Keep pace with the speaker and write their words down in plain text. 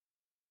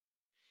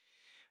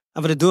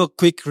I'm going to do a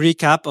quick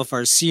recap of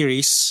our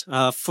series.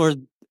 For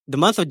the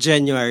month of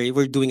January,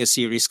 we're doing a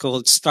series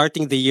called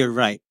Starting the Year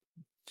Right.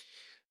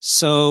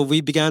 So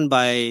we began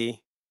by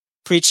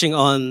preaching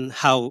on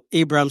how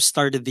Abraham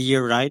started the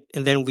year right.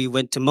 And then we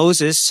went to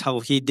Moses, how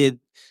he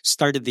did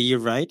started the year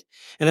right.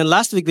 And then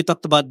last week, we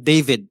talked about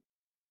David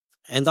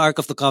and the Ark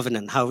of the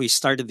Covenant, how he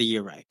started the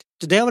year right.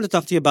 Today, I want to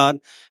talk to you about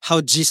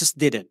how Jesus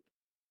did it.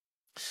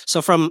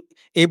 So from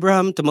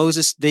Abraham to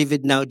Moses,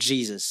 David, now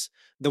Jesus.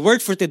 The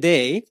word for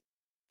today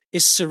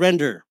is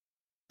surrender.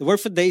 The word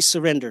for today is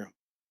surrender.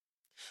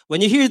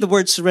 When you hear the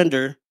word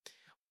surrender,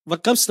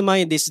 what comes to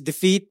mind is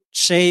defeat,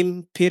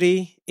 shame,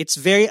 pity. It's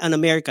very un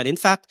American. In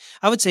fact,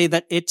 I would say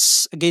that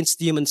it's against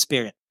the human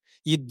spirit.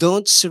 You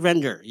don't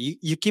surrender,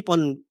 you keep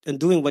on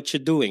doing what you're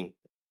doing.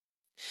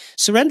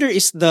 Surrender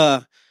is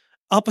the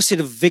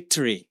opposite of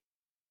victory.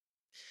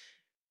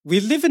 We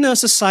live in a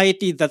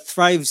society that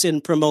thrives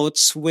and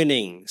promotes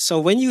winning.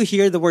 So when you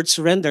hear the word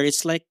surrender,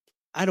 it's like,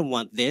 I don't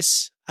want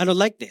this. I don't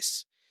like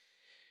this.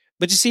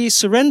 But you see,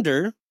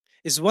 surrender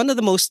is one of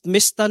the most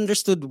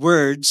misunderstood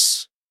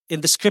words in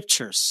the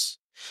scriptures.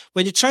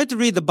 When you try to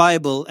read the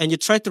Bible and you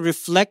try to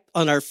reflect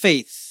on our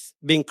faith,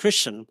 being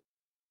Christian,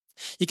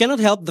 you cannot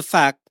help the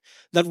fact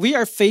that we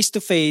are face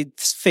to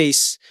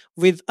face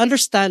with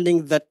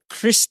understanding that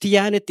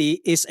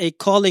Christianity is a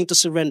calling to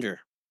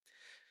surrender.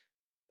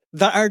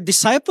 That our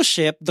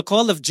discipleship, the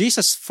call of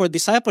Jesus for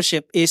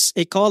discipleship, is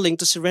a calling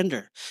to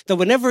surrender. That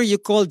whenever you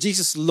call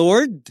Jesus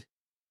Lord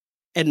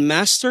and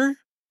Master,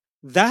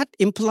 that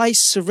implies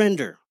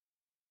surrender.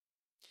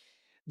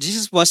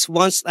 Jesus was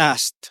once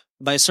asked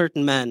by a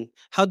certain man,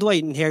 how do I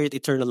inherit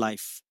eternal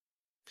life?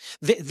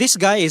 This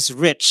guy is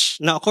rich.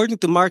 Now, according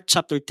to Mark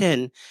chapter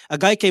 10, a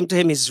guy came to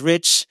him, he's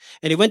rich,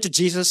 and he went to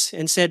Jesus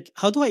and said,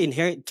 how do I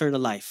inherit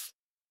eternal life?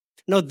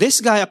 Now,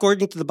 this guy,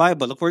 according to the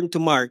Bible, according to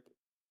Mark,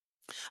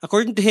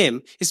 according to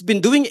him, he's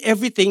been doing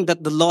everything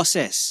that the law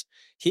says.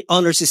 He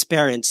honors his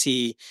parents.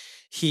 He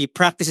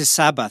practices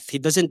Sabbath. He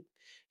doesn't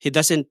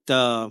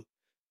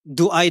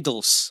do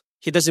idols.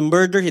 He doesn't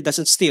murder. He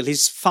doesn't steal.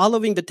 He's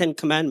following the 10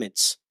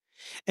 commandments.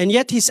 And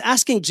yet he's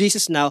asking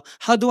Jesus now,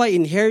 how do I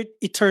inherit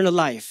eternal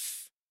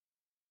life?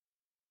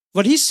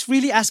 What he's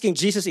really asking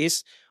Jesus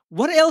is,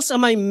 what else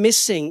am I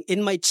missing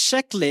in my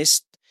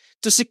checklist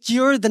to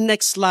secure the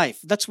next life?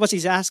 That's what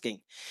he's asking.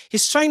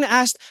 He's trying to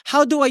ask,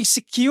 how do I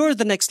secure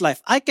the next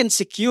life? I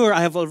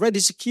have already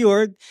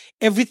secured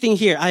everything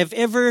here. I have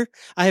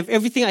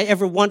everything I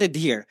ever wanted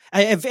here.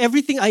 I have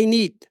everything I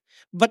need.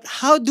 But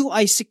how do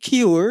I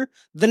secure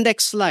the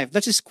next life?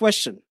 That's his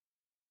question.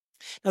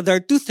 Now, there are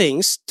two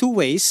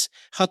ways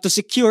how to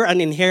secure an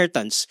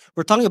inheritance.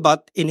 We're talking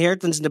about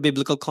inheritance in the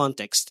biblical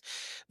context.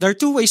 There are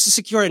two ways to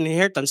secure an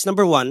inheritance.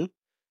 Number one,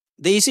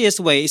 the easiest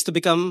way is to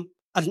become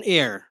an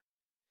heir.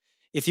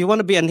 If you want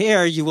to be an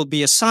heir, you will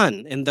be a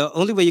son. And the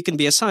only way you can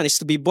be a son is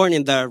to be born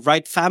in the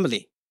right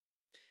family.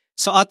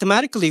 So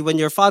automatically, when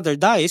your father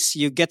dies,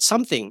 you get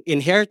something,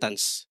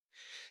 inheritance.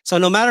 So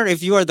no matter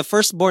if you are the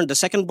firstborn, the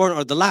secondborn,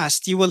 or the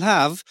last, you will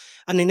have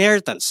an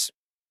inheritance.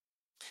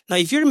 Now,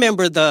 if you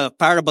remember the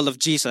parable of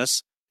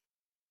Jesus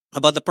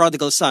about the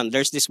prodigal son,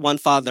 there's this one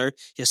father,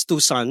 he has two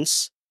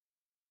sons.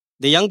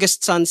 The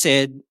youngest son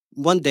said,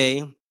 one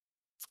day,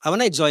 I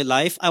want to enjoy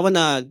life. I want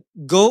to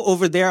go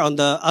over there on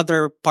the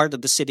other part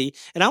of the city,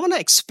 and I want to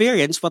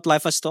experience what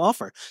life has to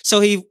offer.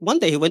 So one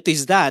day he went to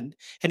his dad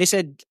and he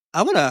said,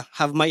 I want to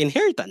have my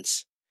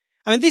inheritance.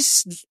 I mean,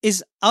 this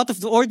is out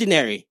of the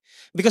ordinary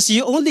because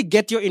you only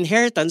get your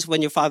inheritance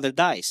when your father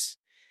dies.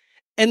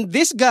 And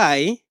this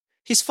guy,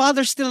 his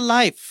father's still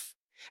alive,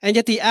 and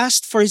yet he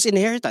asked for his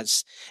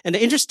inheritance. And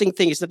the interesting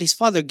thing is that his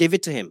father gave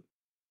it to him.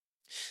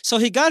 So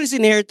he got his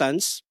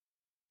inheritance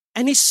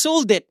and he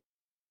sold it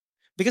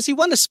because he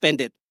wanted to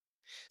spend it.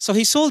 So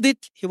he sold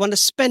it, he wanted to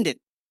spend it.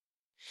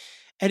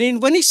 And then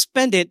when he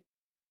spent it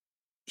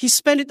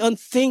on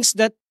things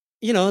that,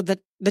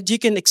 that you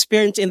can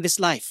experience in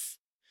this life,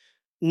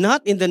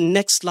 not in the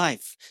next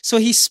life. So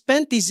he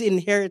spent his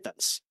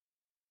inheritance.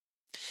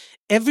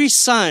 Every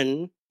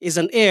son is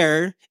an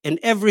heir, and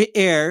every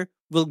heir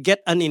will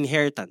get an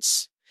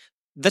inheritance.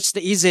 That's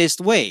the easiest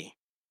way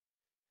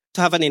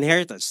to have an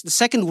inheritance. The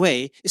second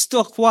way is to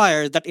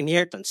acquire that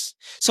inheritance.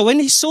 So when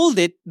he sold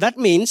it, that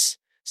means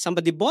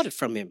somebody bought it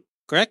from him,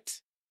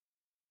 correct?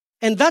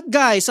 And that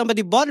guy,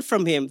 somebody bought it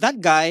from him, that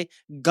guy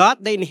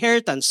got the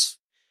inheritance.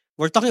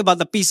 We're talking about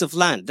the piece of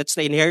land. That's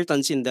the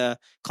inheritance in the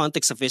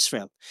context of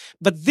Israel.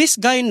 But this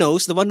guy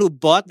knows, the one who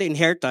bought the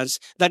inheritance,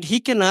 that he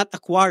cannot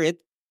acquire it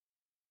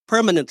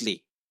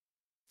permanently.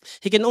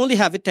 He can only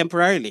have it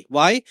temporarily.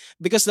 Why?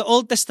 Because the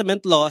Old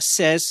Testament law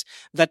says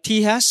that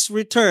he has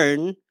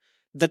returned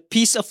that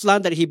piece of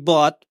land that he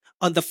bought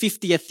on the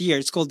 50th year.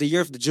 It's called the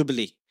year of the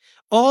Jubilee.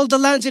 All the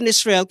lands in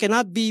Israel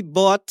cannot be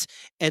bought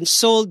and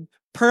sold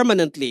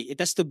permanently. It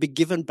has to be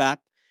given back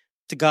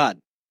to God.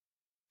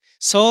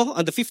 So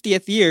on the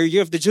 50th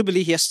year of the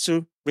Jubilee, he has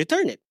to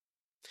return it.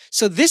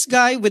 So this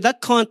guy with that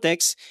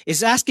context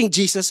is asking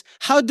Jesus,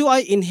 how do I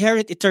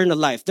inherit eternal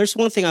life? There's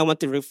one thing I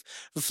want to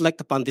reflect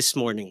upon this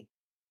morning.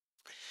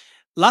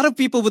 A lot of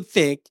people would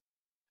think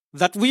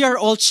that we are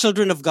all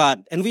children of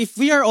God. And if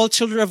we are all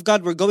children of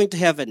God, we're going to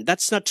heaven.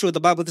 That's not true. The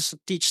Bible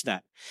doesn't teach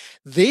that.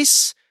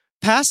 This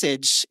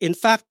passage, in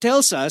fact,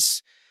 tells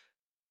us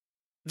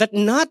that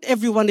not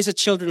everyone is a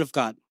children of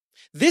God.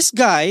 This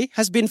guy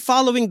has been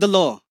following the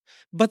law,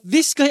 but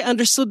this guy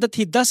understood that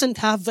he doesn't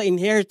have the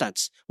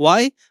inheritance.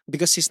 Why?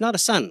 Because he's not a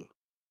son.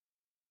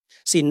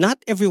 See,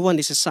 not everyone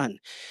is a son.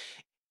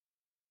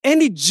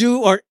 Any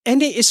Jew or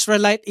any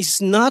Israelite is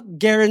not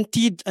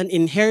guaranteed an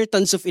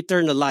inheritance of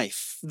eternal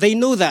life. They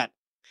know that.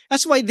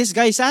 That's why this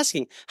guy is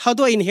asking, how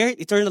do I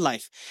inherit eternal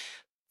life?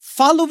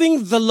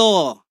 Following the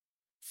law,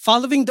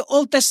 following the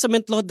Old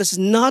Testament law does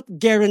not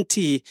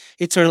guarantee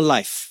eternal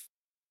life.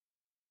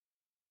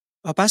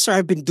 Oh, Pastor,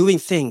 I've been doing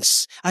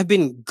things. I've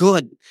been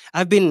good.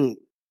 I've been,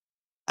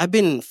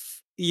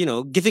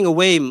 giving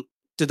away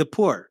to the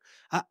poor.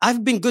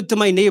 I've been good to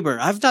my neighbor.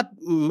 I'm not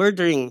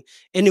murdering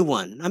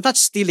anyone. I'm not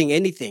stealing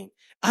anything.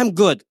 I'm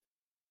good.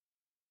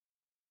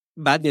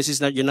 Bad news is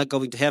that you're not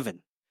going to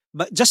heaven.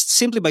 But just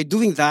simply by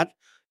doing that,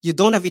 you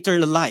don't have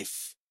eternal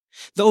life.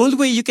 The only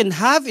way you can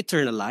have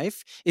eternal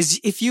life is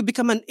if you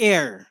become an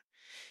heir.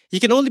 You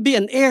can only be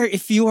an heir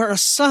if you are a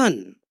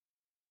son.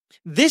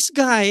 This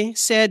guy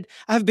said,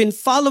 I've been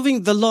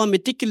following the law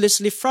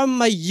meticulously from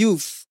my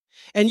youth.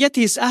 And yet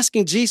he's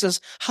asking Jesus,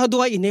 how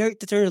do I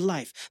inherit eternal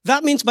life?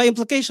 That means by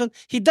implication,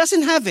 he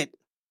doesn't have it.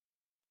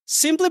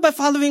 Simply by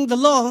following the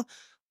law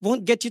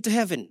won't get you to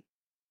heaven.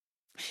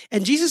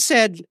 And Jesus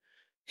said,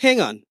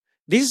 hang on,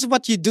 this is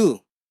what you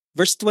do.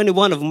 Verse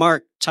 21 of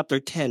Mark chapter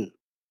 10.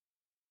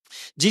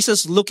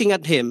 Jesus looking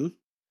at him,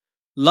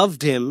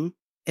 loved him,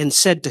 and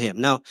said to him.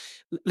 Now,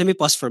 let me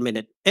pause for a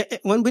minute.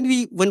 When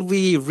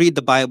we read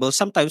the Bible,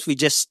 sometimes we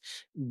just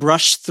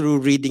brush through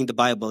reading the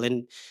Bible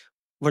and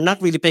we're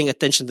not really paying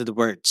attention to the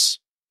words.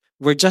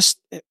 We're just,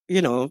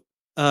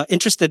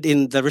 interested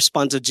in the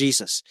response of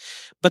Jesus.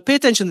 But pay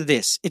attention to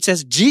this. It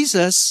says,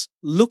 Jesus,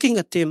 looking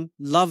at him,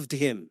 loved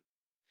him.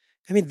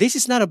 I mean, this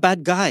is not a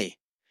bad guy.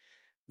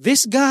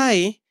 This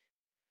guy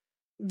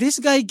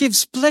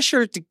gives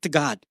pleasure to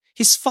God.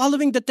 He's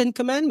following the Ten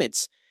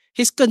Commandments.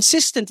 He's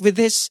consistent with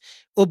his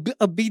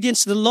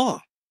obedience to the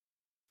law.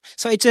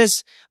 So it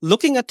says,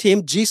 looking at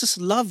him, Jesus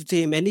loved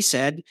him, and he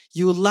said,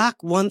 you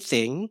lack one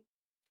thing.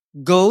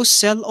 Go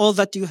sell all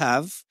that you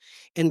have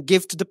and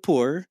give to the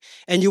poor,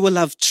 and you will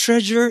have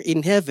treasure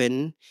in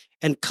heaven,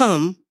 and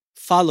come,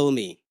 follow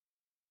me.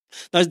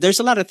 Now,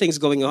 there's a lot of things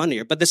going on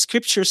here, but the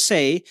scriptures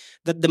say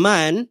that the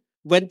man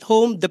went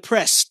home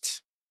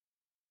depressed.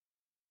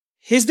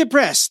 He's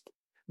depressed.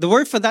 The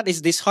word for that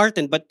is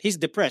disheartened, but he's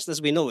depressed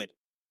as we know it.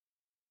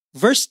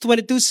 Verse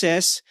 22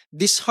 says,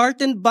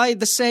 disheartened by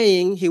the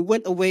saying, he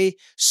went away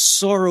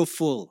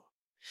sorrowful.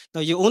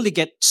 Now, you only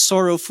get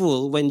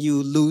sorrowful when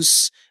you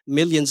lose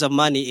millions of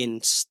money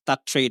in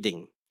stock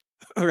trading,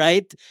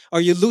 right? Or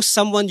you lose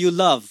someone you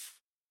love.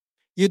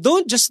 You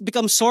don't just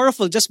become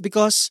sorrowful just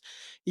because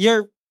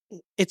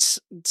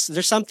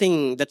there's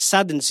something that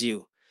saddens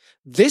you.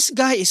 This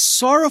guy is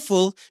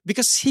sorrowful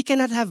because he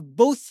cannot have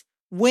both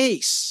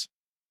ways.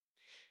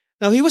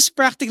 Now, he was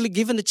practically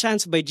given the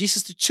chance by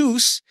Jesus to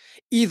choose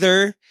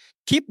either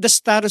keep the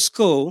status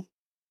quo,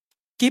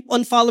 keep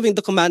on following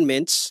the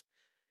commandments,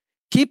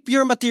 keep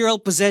your material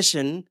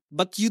possession,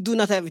 but you do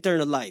not have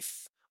eternal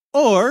life.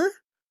 Or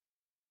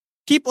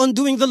keep on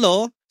doing the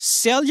law,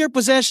 sell your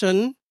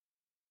possession,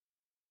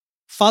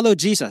 follow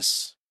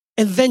Jesus,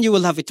 and then you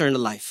will have eternal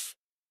life.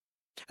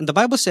 And the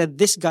Bible said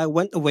this guy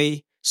went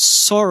away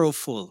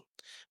sorrowful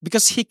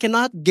because he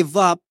cannot give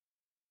up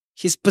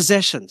his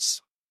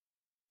possessions.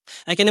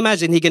 I can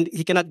imagine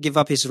he cannot give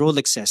up his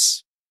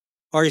Rolexes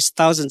or his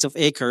thousands of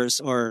acres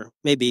or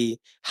maybe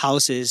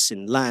houses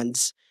and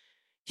lands.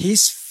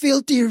 He's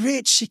filthy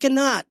rich. He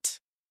cannot.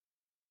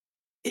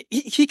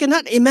 He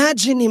cannot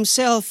imagine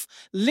himself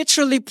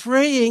literally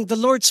praying the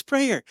Lord's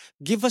Prayer.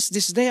 Give us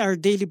this day our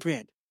daily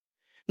bread.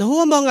 Now,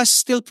 who among us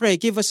still pray,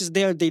 give us this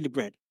day our daily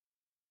bread?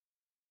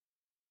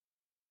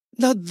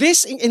 Now,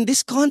 in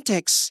this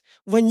context,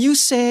 when you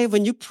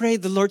pray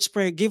the Lord's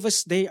Prayer, give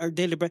us day our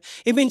daily bread,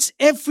 it means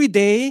every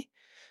day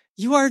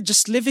you are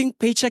just living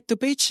paycheck to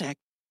paycheck.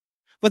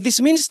 What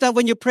this means is that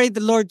when you pray the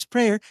Lord's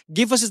Prayer,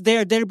 give us this day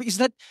our daily bread, is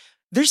that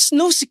there's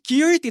no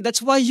security.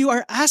 That's why you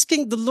are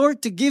asking the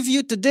Lord to give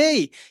you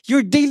today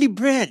your daily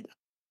bread.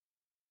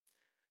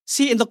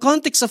 See, in the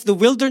context of the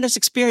wilderness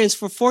experience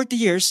for 40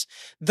 years,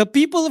 the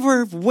people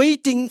were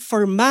waiting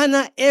for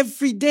manna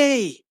every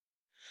day.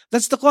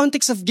 That's the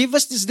context of give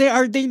us this day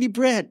our daily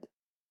bread.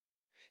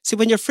 See,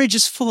 when your fridge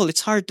is full,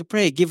 it's hard to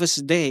pray, give us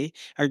a day.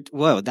 I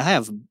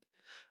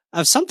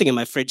have something in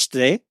my fridge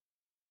today.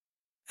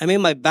 I mean,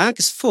 my bank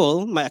is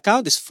full, my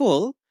account is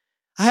full.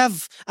 I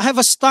have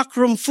a stock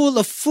room full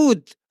of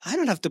food. I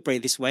don't have to pray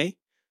this way.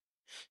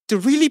 To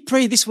really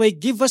pray this way,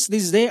 give us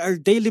this day our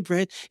daily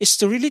bread, is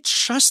to really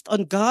trust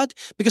on God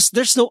because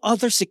there's no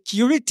other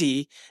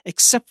security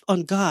except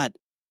on God,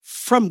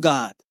 from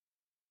God.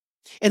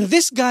 And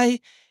this guy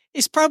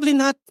is probably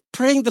not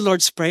praying the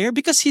Lord's Prayer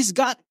because he's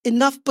got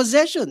enough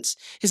possessions.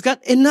 He's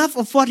got enough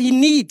of what he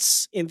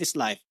needs in this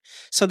life.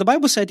 So the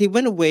Bible said he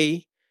went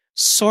away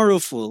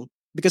sorrowful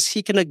because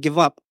he cannot give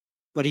up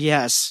what he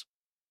has.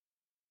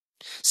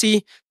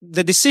 See,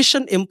 the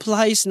decision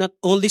implies not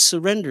only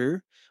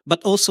surrender,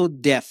 but also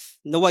death.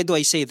 Now, why do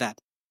I say that?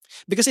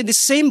 Because in the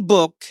same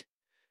book,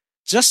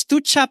 just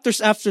two chapters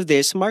after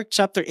this, Mark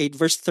chapter 8,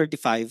 verse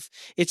 35,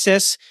 it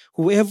says,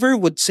 whoever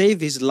would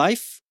save his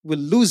life will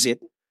lose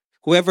it.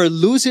 Whoever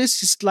loses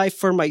his life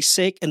for my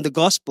sake and the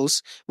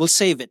gospel's will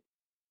save it.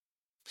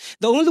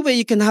 The only way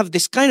you can have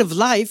this kind of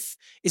life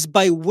is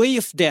by way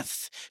of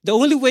death. The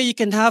only way you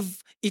can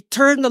have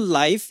eternal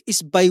life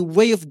is by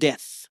way of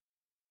death.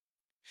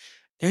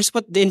 Here's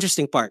what the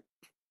interesting part.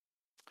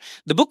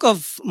 The book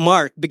of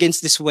Mark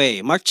begins this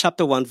way. Mark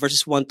chapter 1,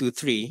 verses 1 to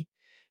 3.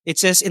 It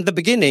says, the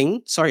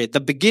beginning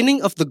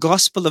of the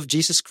gospel of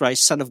Jesus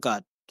Christ, Son of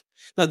God.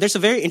 Now, there's a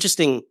very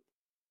interesting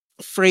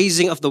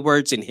phrasing of the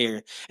words in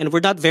here. And we're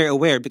not very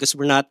aware because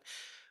we're not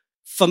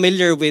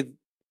familiar with,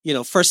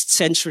 first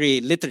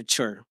century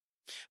literature.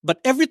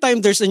 But every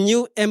time there's a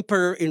new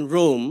emperor in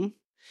Rome,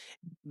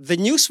 the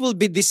news will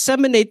be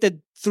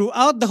disseminated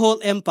throughout the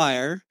whole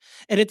empire.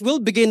 And it will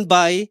begin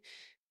by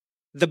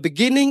the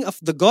beginning of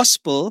the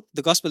gospel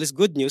is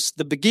good news,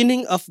 the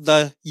beginning of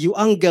the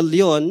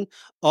euangelion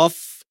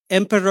of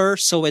Emperor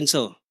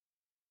so-and-so.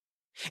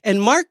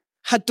 And Mark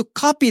had to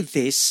copy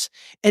this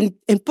and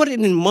put it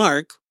in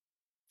Mark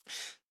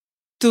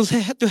to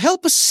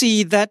help us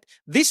see that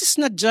this is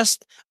not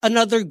just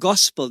another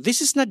gospel.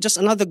 This is not just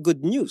another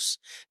good news.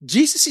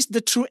 Jesus is the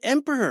true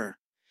emperor.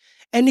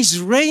 And his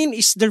reign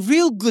is the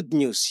real good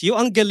news,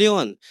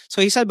 euangelion.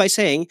 So he said by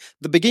saying,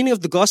 the beginning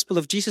of the gospel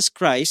of Jesus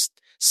Christ,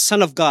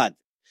 Son of God.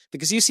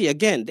 Because you see,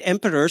 again, the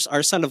emperors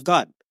are Son of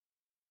God.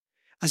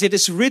 As it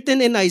is written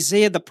in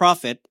Isaiah the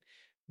prophet,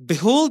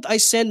 behold, I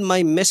send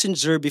my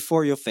messenger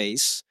before your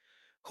face,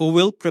 who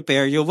will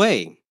prepare your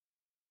way.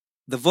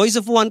 The voice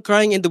of one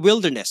crying in the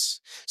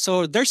wilderness.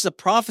 So there's a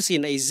prophecy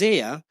in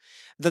Isaiah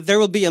that there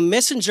will be a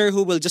messenger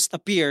who will just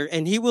appear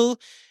and he will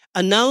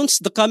announce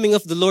the coming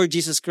of the Lord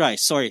Jesus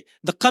Christ.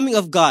 The coming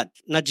of God,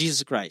 not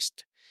Jesus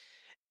Christ.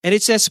 And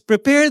it says,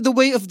 prepare the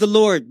way of the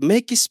Lord,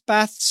 make his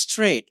path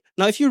straight.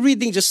 Now, if you're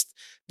reading just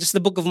the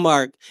book of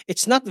Mark,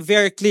 it's not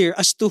very clear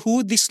as to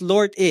who this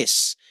Lord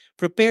is.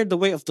 Prepare the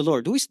way of the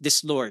Lord. Who is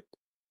this Lord?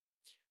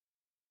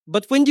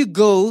 But when you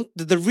go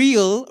to the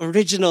real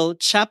original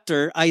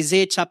chapter,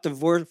 Isaiah chapter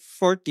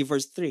 40,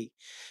 verse 3,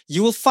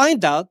 you will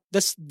find out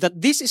that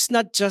this is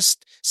not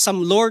just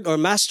some Lord or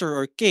Master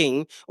or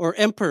King or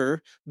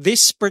Emperor.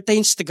 This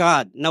pertains to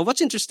God. Now,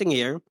 what's interesting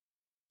here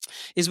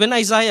is when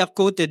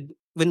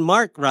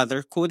Mark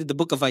quoted the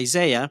book of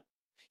Isaiah,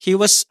 he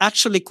was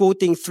actually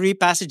quoting three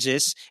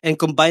passages and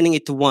combining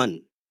it to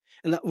one.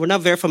 And we're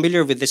not very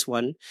familiar with this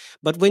one,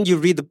 but when you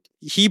read the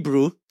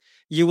Hebrew,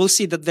 you will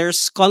see that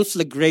there's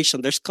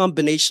conflagration, there's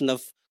combination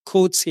of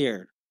quotes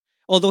here.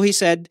 Although he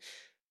said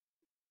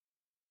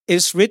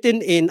it's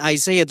written in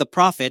Isaiah the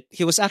prophet,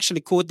 he was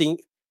actually quoting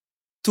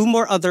two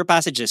more other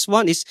passages.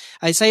 One is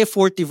Isaiah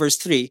 40 verse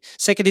 3.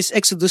 Second is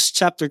Exodus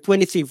chapter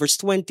 23 verse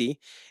 20.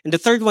 And the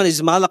third one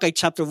is Malachi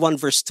chapter 1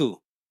 verse 2.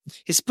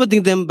 He's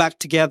putting them back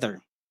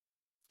together.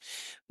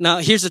 Now,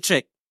 here's the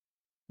trick.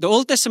 The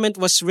Old Testament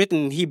was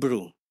written in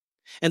Hebrew,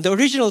 and the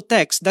original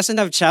text doesn't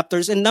have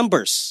chapters and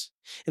numbers.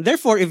 And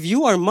therefore, if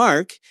you are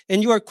Mark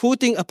and you are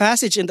quoting a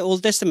passage in the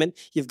Old Testament,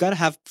 you've got to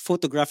have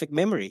photographic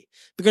memory.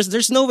 Because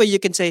there's no way you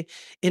can say,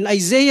 in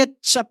Isaiah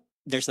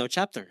there's no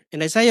chapter.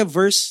 In Isaiah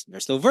verse,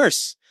 there's no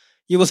verse.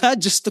 You will have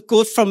just to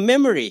quote from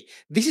memory.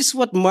 This is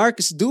what Mark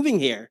is doing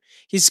here.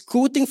 He's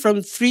quoting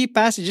from three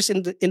passages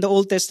in the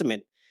Old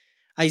Testament.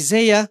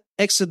 Isaiah,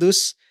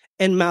 Exodus,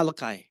 and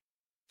Malachi.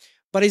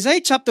 But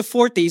Isaiah chapter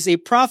 40 is a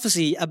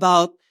prophecy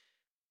about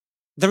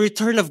the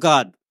return of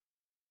God.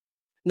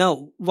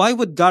 Now, why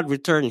would God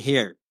return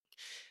here?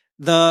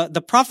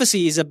 The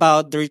prophecy is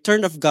about the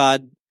return of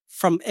God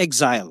from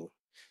exile.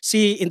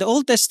 See, in the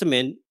Old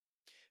Testament,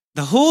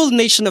 the whole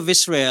nation of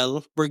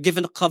Israel were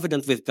given a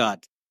covenant with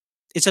God.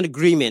 It's an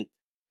agreement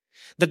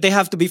that they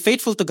have to be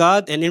faithful to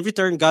God, and in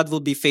return, God will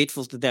be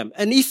faithful to them.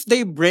 And if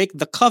they break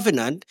the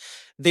covenant,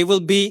 they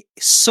will be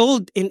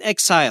sold in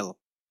exile.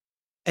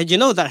 And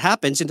that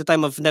happens in the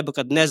time of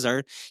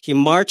Nebuchadnezzar. He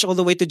marched all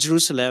the way to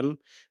Jerusalem,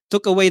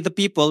 took away the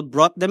people,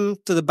 brought them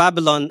to the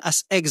Babylon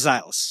as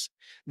exiles.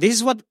 This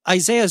is what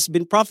Isaiah has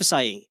been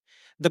prophesying.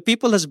 The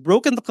people has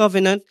broken the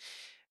covenant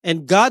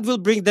and God will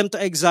bring them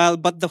to exile.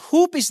 But the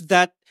hope is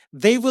that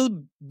they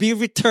will be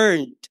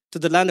returned to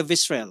the land of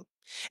Israel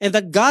and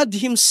that God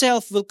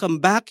himself will come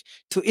back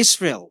to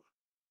Israel.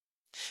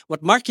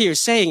 What Mark here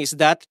is saying is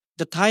that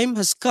the time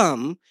has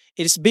come.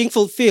 It is being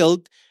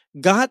fulfilled.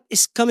 God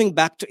is coming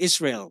back to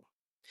Israel.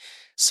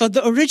 So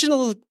the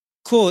original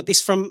quote is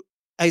from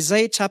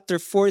Isaiah chapter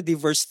 40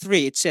 verse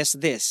 3. It says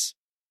this,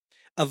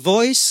 a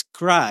voice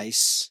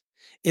cries,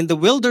 in the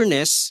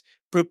wilderness,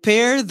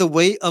 prepare the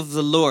way of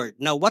the Lord.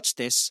 Now watch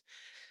this.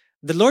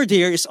 The Lord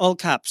here is all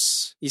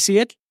caps. You see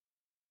it?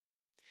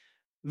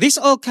 This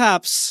all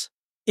caps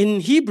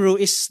in Hebrew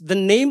is the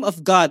name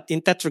of God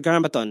in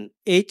Tetragrammaton,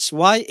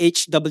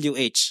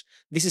 HYHWH.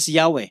 This is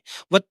Yahweh.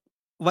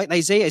 what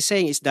Isaiah is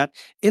saying is that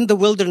in the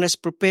wilderness,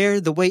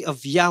 prepare the way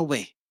of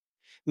Yahweh.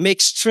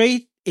 Make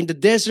straight in the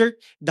desert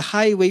the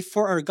highway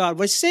for our God.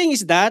 What he's saying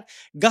is that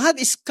God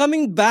is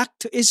coming back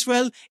to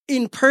Israel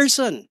in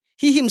person.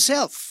 He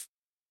himself.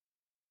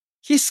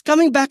 He's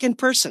coming back in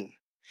person.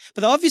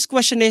 But the obvious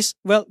question is,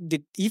 well,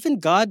 did even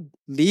God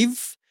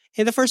leave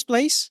in the first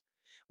place?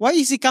 Why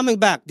is he coming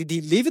back? Did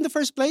he leave in the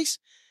first place?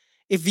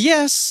 If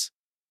yes,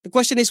 the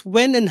question is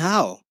when and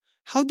how?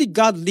 How did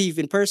God leave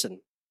in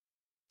person?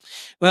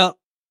 Well,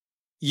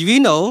 we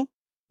know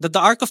that the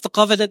Ark of the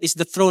Covenant is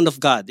the throne of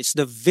God. It's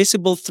the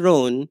visible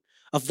throne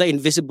of the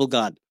invisible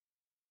God.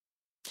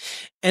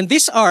 And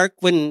this ark,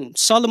 when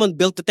Solomon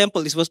built the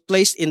temple, it was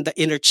placed in the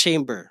inner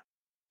chamber.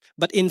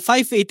 But in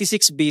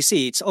 586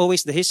 BC, it's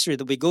always the history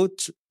that we go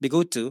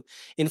to.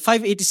 In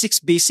 586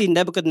 BC,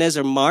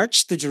 Nebuchadnezzar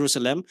marched to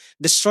Jerusalem,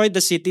 destroyed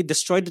the city,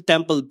 destroyed the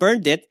temple,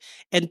 burned it,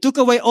 and took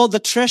away all the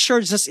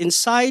treasures that's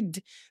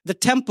inside the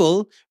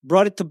temple,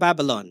 brought it to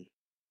Babylon.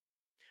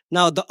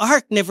 Now, the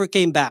ark never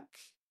came back.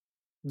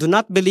 Do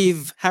not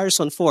believe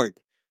Harrison Ford,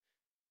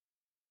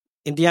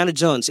 Indiana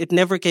Jones. It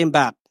never came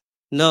back.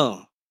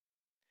 No.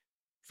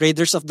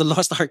 Raiders of the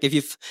Lost Ark, if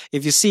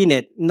you've seen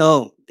it,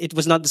 no, it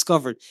was not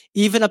discovered.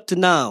 Even up to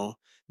now,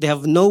 they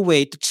have no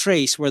way to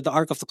trace where the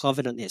Ark of the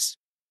Covenant is.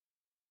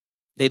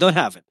 They don't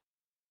have it.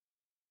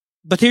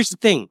 But here's the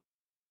thing.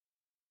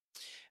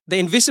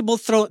 The visible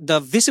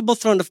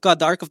throne of God,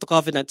 the Ark of the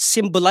Covenant,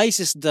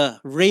 symbolizes the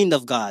reign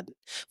of God.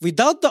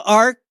 Without the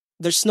Ark,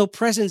 there's no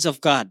presence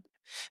of God.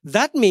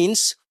 That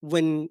means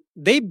when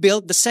they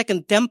built the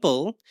second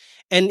temple,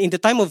 and in the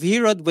time of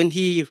Herod, when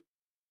he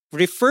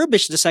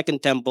refurbished the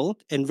second temple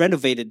and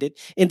renovated it,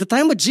 in the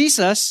time of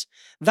Jesus,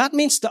 that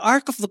means the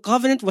Ark of the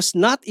Covenant was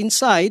not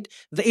inside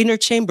the inner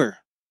chamber.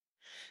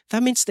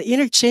 That means the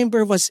inner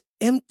chamber was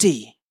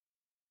empty.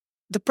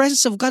 The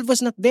presence of God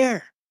was not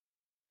there.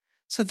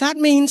 So that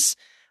means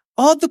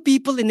all the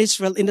people in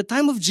Israel in the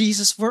time of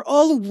Jesus were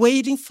all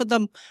waiting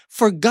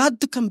for God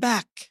to come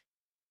back.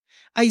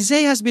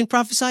 Isaiah has been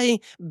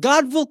prophesying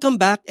God will come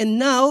back, and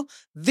now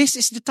this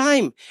is the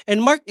time.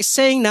 And Mark is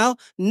saying now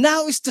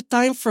is the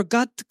time for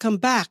God to come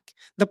back.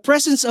 The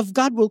presence of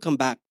God will come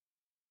back.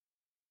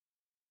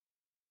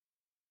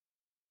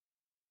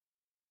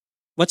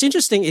 What's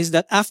interesting is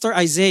that after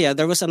Isaiah,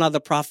 there was another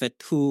prophet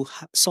who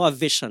saw a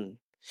vision.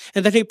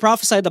 And then he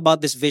prophesied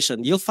about this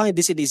vision. You'll find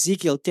this in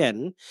Ezekiel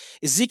 10.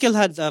 Ezekiel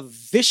had a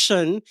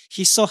vision.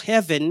 He saw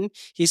heaven.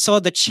 He saw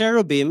the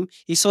cherubim.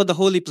 He saw the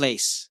holy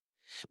place.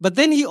 But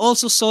then he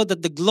also saw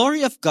that the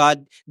glory of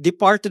God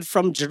departed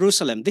from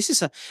Jerusalem. This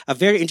is a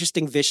very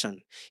interesting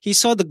vision. He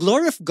saw the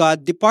glory of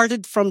God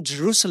departed from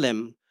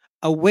Jerusalem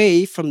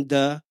away from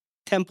the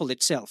temple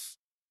itself.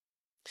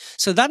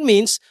 So that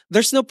means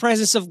there's no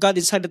presence of God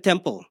inside the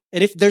temple.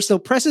 And if there's no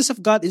presence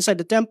of God inside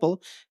the temple,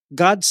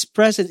 God's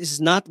presence is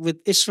not with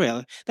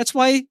Israel. That's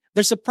why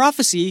there's a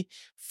prophecy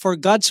for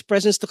God's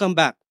presence to come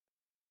back.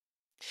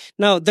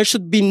 Now, there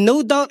should be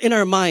no doubt in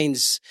our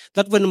minds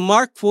that when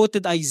Mark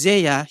quoted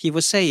Isaiah, he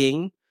was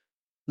saying,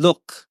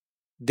 look,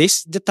 this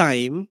is the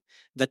time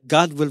that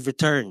God will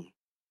return.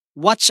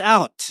 Watch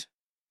out.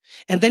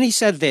 And then he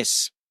said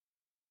this,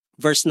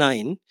 verse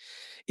 9,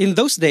 in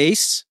those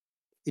days,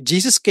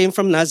 Jesus came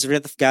from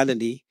Nazareth of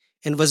Galilee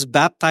and was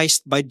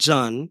baptized by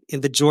John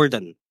in the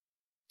Jordan.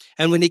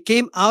 And when he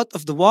came out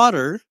of the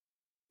water,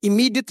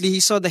 immediately he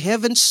saw the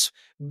heavens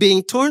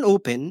being torn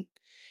open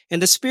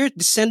and the Spirit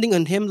descending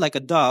on him like a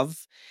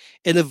dove,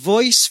 and a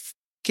voice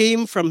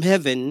came from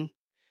heaven,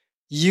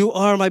 you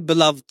are my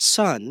beloved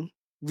Son,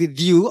 with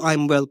you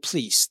I'm well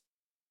pleased.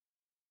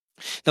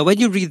 Now, when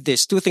you read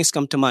this, two things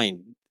come to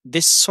mind.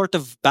 This sort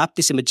of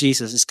baptism of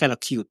Jesus is kind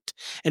of cute,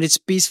 and it's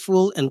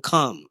peaceful and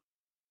calm.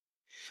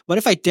 What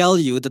if I tell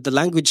you that the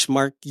language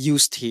Mark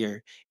used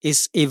here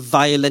is a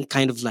violent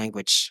kind of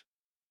language?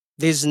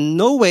 There's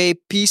no way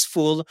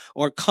peaceful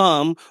or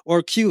calm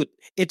or cute.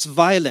 It's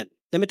violent.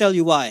 Let me tell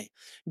you why.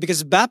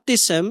 Because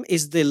baptism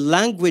is the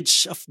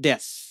language of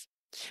death.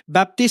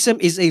 Baptism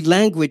is a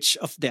language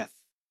of death.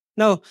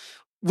 Now,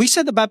 we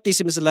said the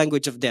baptism is a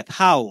language of death.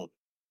 How?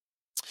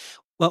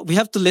 Well, we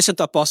have to listen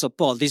to Apostle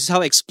Paul. This is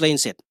how he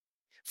explains it.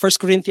 1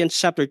 Corinthians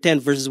chapter 10,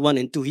 verses 1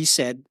 and 2, he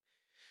said,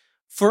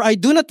 for I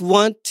do not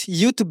want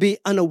you to be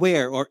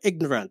unaware or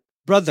ignorant,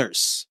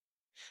 brothers,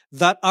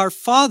 that our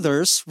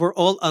fathers were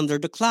all under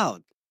the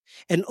cloud,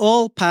 and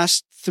all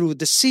passed through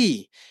the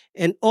sea,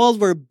 and all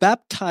were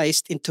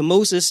baptized into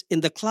Moses in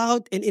the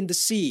cloud and in the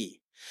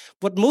sea.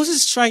 What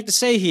Moses is trying to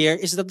say here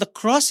is that the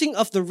crossing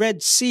of the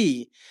Red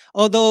Sea,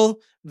 although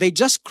they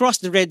just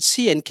crossed the Red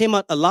Sea and came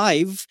out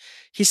alive,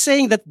 he's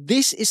saying that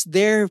this is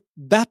their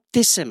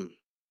baptism.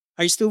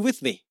 Are you still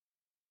with me?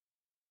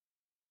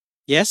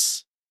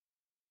 Yes?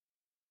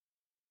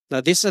 Now,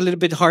 this is a little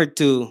bit hard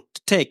to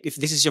take if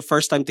this is your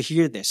first time to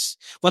hear this.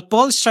 What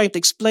Paul is trying to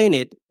explain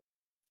is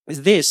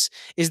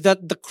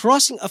that the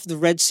crossing of the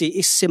Red Sea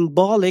is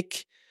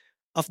symbolic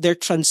of their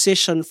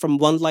transition from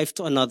one life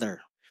to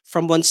another,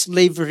 from one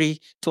slavery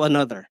to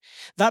another.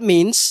 That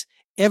means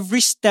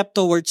every step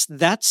towards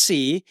that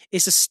sea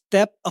is a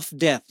step of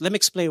death. Let me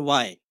explain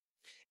why.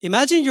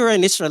 Imagine you're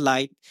an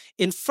Israelite.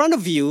 In front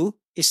of you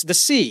is the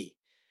sea.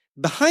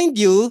 Behind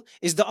you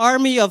is the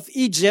army of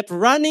Egypt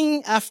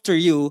running after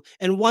you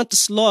and want to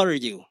slaughter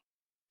you.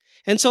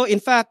 And so, in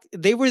fact,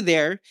 they were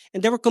there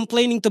and they were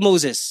complaining to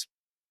Moses.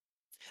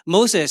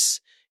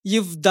 Moses,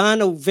 you've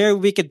done a very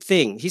wicked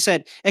thing. He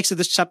said,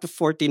 Exodus chapter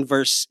 14,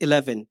 verse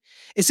 11.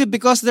 Is it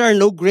because there are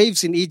no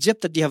graves in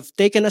Egypt that you have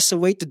taken us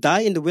away to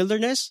die in the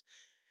wilderness?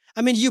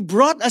 I mean, you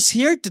brought us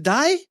here to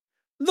die?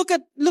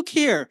 Look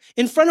here.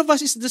 In front of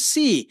us is the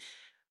sea.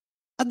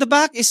 At the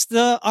back is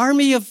the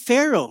army of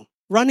Pharaoh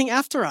running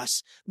after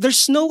us.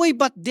 There's no way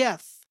but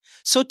death.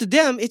 So to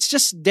them, it's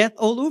just death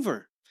all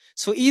over.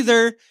 So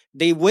either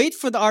they wait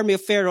for the army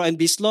of Pharaoh and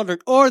be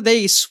slaughtered, or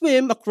they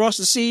swim across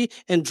the sea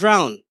and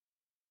drown.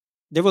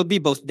 They will be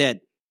both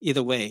dead,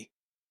 either way.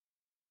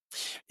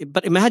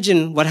 But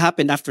imagine what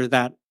happened after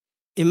that.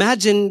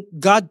 Imagine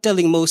God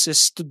telling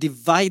Moses to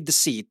divide the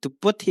sea, to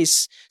put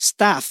his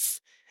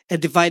staff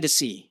and divide the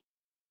sea.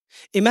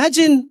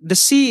 Imagine the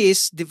sea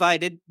is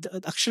divided.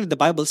 Actually, the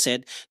Bible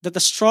said that a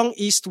strong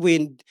east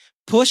wind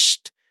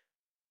pushed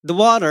the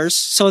waters,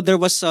 so there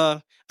was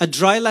a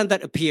dry land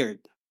that appeared.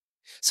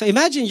 So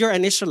imagine you're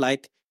an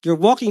Israelite, you're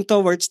walking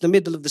towards the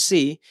middle of the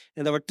sea,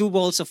 and there were two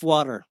walls of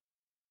water.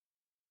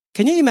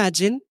 Can you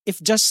imagine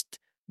if just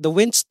the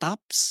wind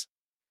stops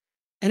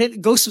and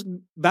it goes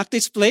back to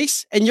its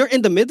place and you're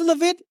in the middle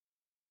of it?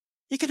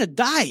 You're going to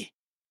die.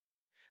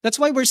 That's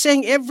why we're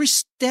saying every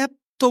step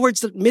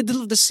towards the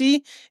middle of the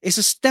sea is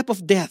a step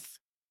of death.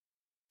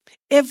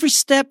 Every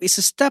step is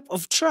a step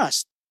of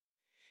trust.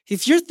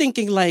 If you're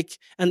thinking like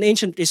an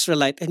ancient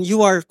Israelite and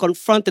you are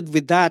confronted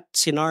with that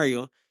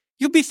scenario,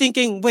 you'll be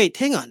thinking, wait,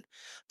 hang on.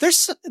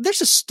 There's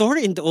a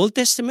story in the Old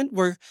Testament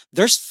where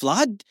there's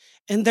flood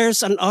and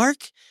there's an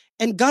ark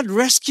and God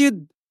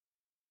rescued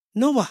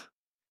Noah.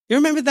 You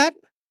remember that?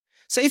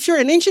 So if you're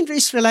an ancient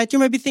Israelite, you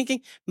might be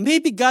thinking,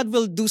 maybe God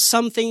will do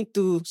something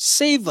to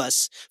save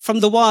us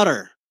from the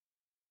water.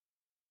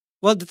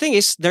 Well, the thing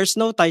is, there's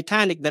no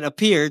Titanic that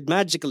appeared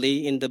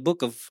magically in the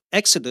book of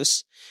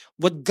Exodus.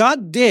 What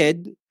God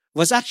did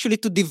was actually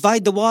to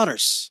divide the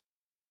waters.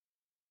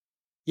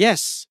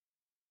 Yes,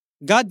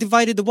 God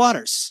divided the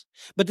waters.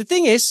 But the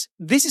thing is,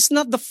 this is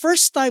not the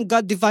first time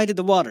God divided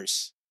the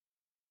waters.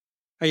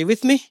 Are you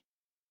with me?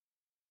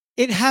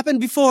 It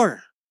happened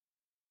before.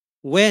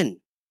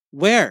 When?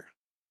 Where?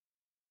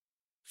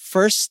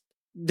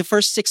 The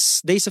first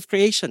 6 days of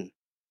creation.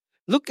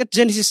 Look at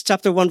Genesis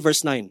chapter 1,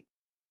 verse 9.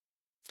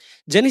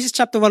 Genesis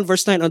chapter 1,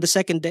 verse 9, on the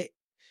second day,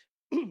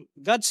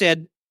 God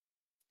said,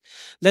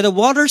 let the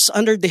waters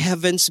under the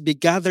heavens be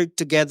gathered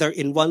together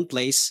in one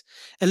place,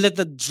 and let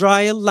the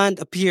dry land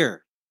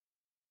appear.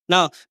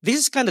 Now, this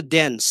is kind of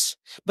dense,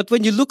 but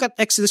when you look at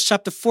Exodus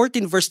chapter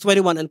 14, verse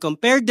 21, and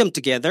compare them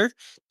together,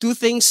 two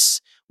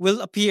things will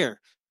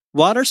appear.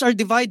 Waters are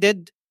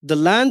divided, the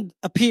land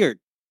appeared.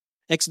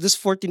 Exodus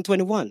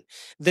 14:21.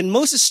 Then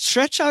Moses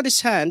stretched out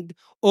his hand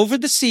over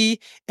the sea,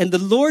 and the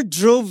Lord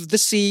drove the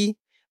sea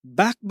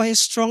back by a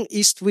strong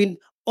east wind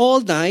all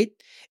night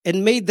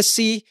and made the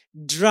sea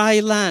dry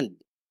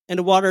land, and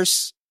the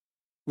waters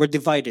were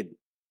divided.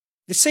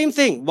 The same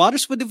thing,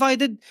 waters were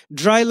divided,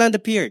 dry land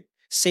appeared.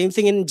 Same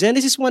thing in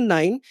Genesis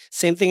 1:9,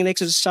 same thing in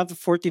Exodus chapter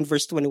 14,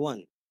 verse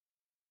 21.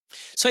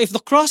 So if the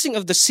crossing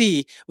of the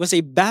sea was a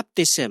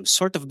baptism,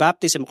 sort of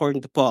baptism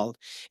according to Paul,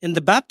 and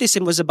the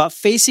baptism was about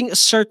facing a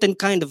certain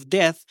kind of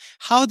death,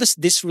 how does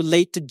this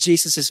relate to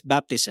Jesus'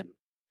 baptism?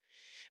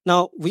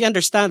 Now, we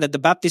understand that the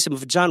baptism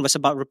of John was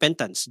about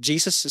repentance.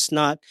 Jesus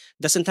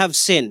doesn't have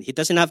sin. He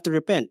doesn't have to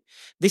repent.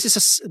 This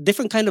is a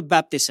different kind of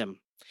baptism.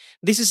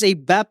 This is a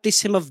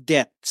baptism of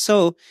death.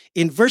 So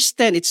in verse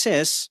 10, it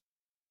says,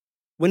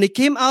 when he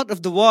came out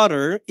of the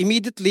water,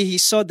 immediately he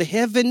saw the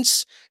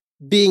heavens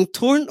being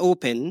torn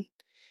open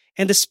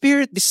and the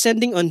Spirit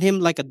descending on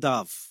him like a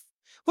dove.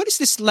 What is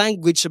this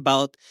language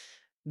about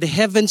the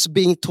heavens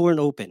being torn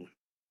open?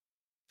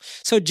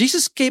 So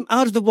Jesus came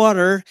out of the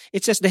water.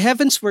 It says the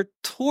heavens were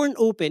torn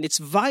open. It's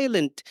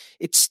violent.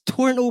 It's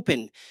torn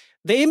open.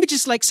 The image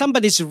is like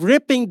somebody's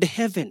ripping the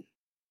heaven.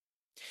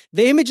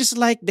 The image is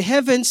like the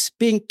heavens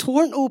being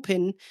torn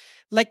open,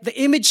 like the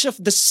image of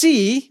the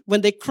sea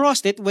when they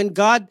crossed it, when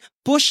God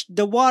pushed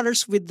the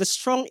waters with the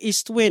strong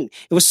east wind.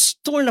 It was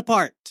torn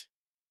apart.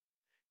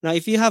 Now,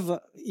 if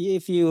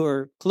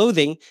your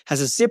clothing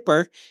has a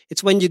zipper,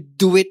 it's when you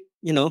do it,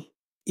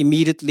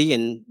 immediately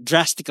and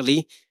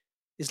drastically.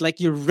 It's like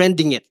you're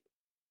rending it.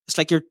 It's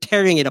like you're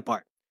tearing it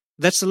apart.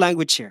 That's the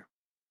language here.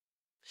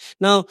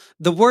 Now,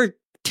 the word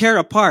tear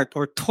apart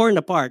or torn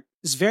apart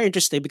is very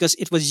interesting because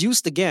it was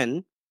used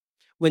again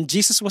when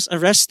Jesus was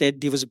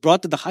arrested. He was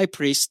brought to the high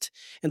priest,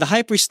 and the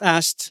high priest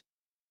asked,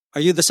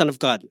 "Are you the Son of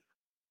God?"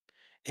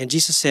 And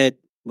Jesus said,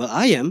 "Well,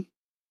 I am."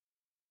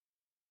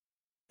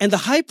 And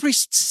the high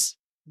priest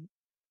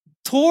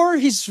tore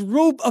his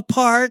robe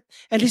apart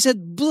and he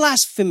said,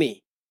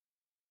 "Blasphemy."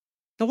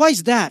 Now, why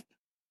is that?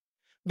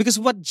 Because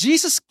what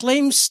Jesus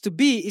claims to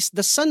be is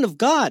the Son of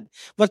God.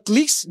 What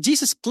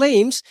Jesus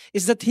claims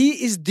is that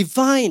he is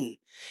divine.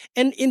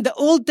 And in the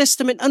Old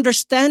Testament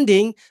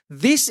understanding,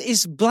 this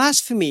is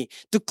blasphemy.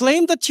 To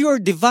claim that you are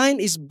divine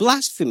is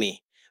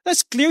blasphemy.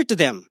 That's clear to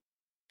them.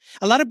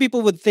 A lot of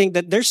people would think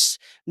that there's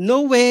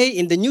no way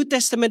in the New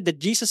Testament that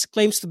Jesus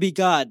claims to be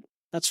God.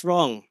 That's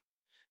wrong.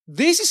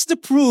 This is the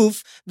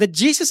proof that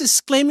Jesus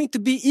is claiming to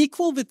be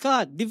equal with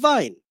God,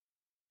 divine.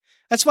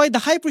 That's why the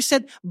high priest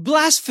said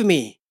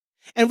blasphemy.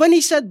 And when he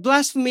said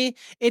blasphemy,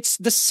 it's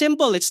the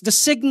symbol, it's the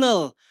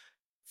signal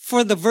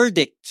for the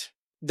verdict.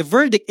 The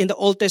verdict in the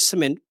Old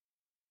Testament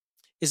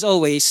is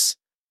always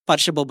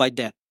punishable by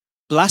death.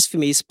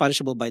 Blasphemy is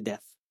punishable by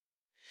death.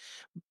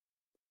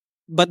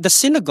 But the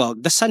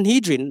synagogue, the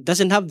Sanhedrin,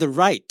 doesn't have the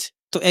right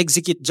to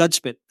execute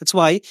judgment. That's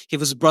why he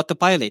was brought to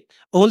Pilate.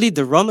 Only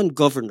the Roman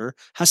governor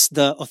has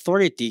the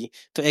authority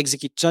to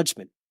execute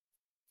judgment.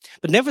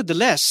 But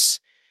nevertheless,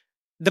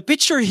 the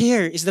picture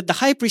here is that the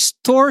high priest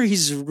tore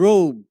his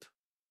robe.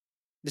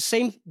 The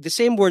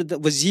same word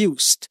that was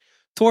used,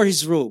 tore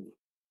his robe.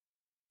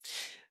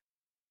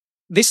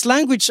 This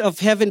language of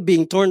heaven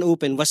being torn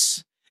open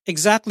was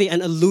exactly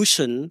an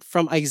allusion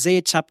from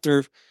Isaiah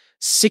chapter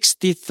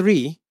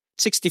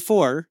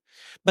 64.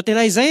 But in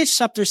Isaiah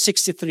chapter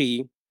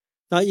 63,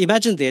 now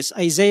imagine this,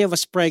 Isaiah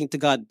was praying to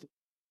God.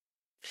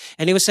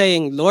 And he was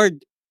saying,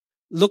 Lord,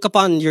 look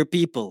upon your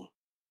people.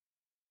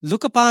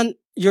 Look upon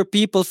your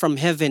people from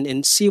heaven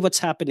and see what's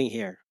happening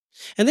here.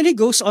 And then he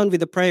goes on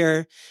with the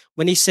prayer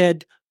when he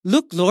said,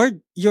 look,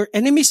 Lord, your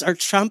enemies are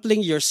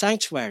trampling your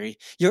sanctuary.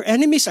 Your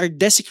enemies are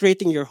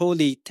desecrating your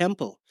holy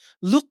temple.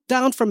 Look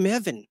down from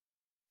heaven.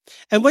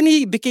 And when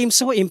he became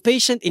so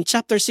impatient in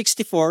chapter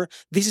 64,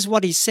 this is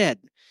what he said.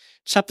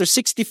 Chapter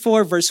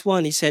 64, verse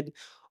 1, he said,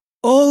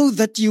 oh,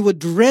 that you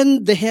would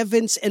rend the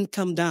heavens and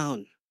come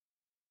down.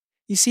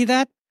 You see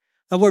that?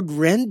 The word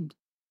rend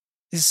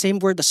is the same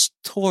word as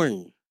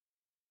torn.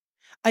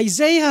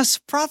 Isaiah has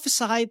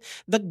prophesied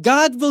that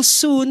God will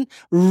soon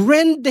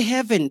rend the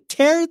heaven,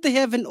 tear the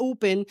heaven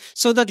open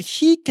so that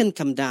he can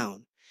come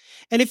down.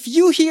 And if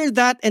you hear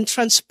that and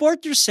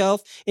transport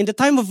yourself in the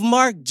time of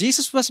Mark,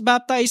 Jesus was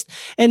baptized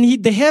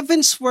and the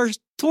heavens were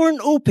torn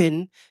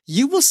open,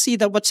 you will see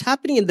that what's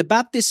happening in the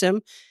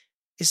baptism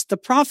is the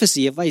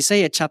prophecy of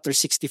Isaiah chapter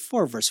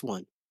 64, verse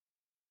 1.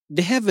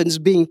 The heavens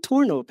being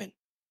torn open.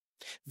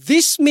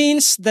 This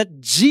means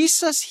that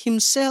Jesus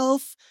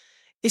himself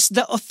is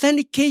the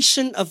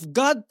authentication of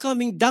God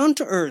coming down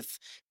to earth,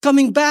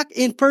 coming back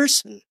in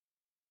person.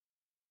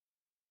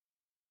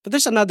 But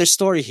there's another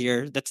story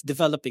here that's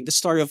developing, the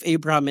story of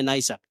Abraham and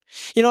Isaac.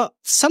 You know,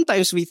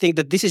 sometimes we think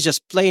that this is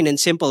just plain and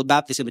simple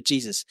baptism with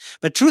Jesus.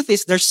 But truth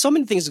is, there's so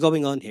many things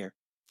going on here.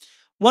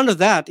 One of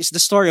that is the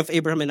story of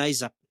Abraham and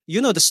Isaac.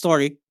 You know the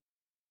story.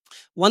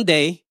 One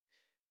day,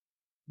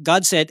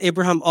 God said,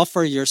 Abraham,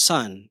 offer your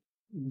son,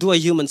 do a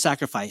human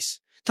sacrifice.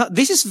 Now,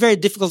 this is very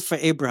difficult for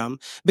Abraham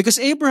because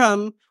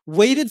Abraham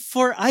waited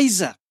for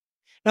Isaac.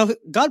 Now,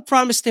 God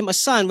promised him a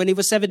son when he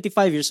was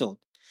 75 years old.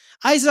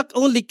 Isaac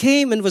only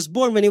came and was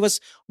born when he was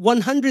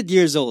 100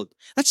 years old.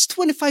 That's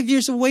 25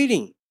 years of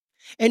waiting.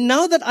 And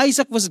now that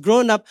Isaac was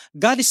grown up,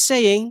 God is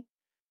saying,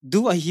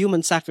 do a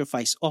human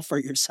sacrifice, offer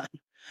your son.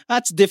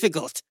 That's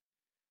difficult.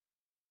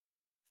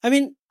 I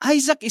mean,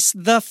 Isaac is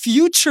the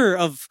future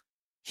of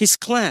his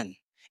clan.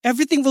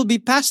 Everything will be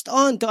passed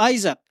on to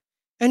Isaac.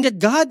 And yet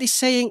God is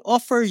saying,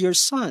 offer your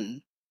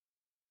son.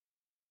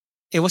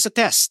 It was a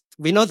test.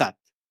 We know that.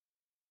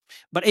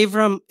 But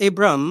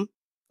Abram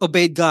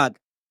obeyed God.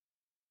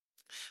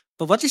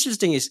 But what's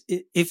interesting is,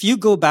 if you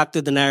go back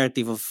to the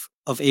narrative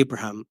of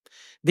Abraham,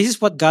 this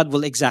is what God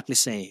will exactly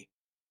say.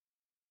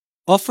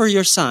 Offer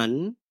your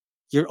son,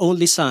 your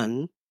only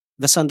son,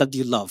 the son that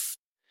you love.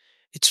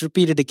 It's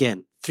repeated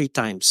again 3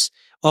 times.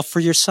 Offer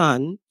your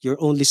son, your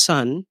only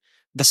son,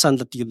 the son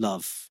that you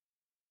love.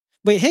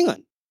 Wait, hang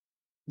on.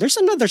 There's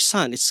another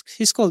son.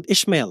 He's called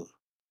Ishmael.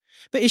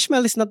 But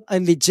Ishmael is not a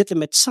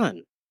legitimate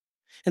son.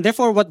 And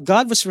therefore, what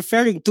God was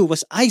referring to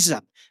was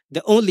Isaac,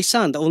 the only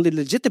son, the only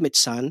legitimate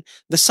son,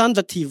 the son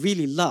that he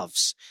really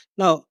loves.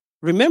 Now,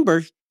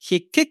 remember, he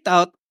kicked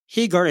out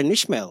Hagar and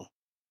Ishmael.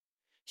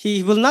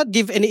 He will not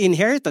give any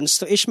inheritance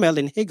to Ishmael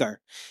and Hagar.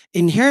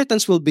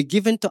 Inheritance will be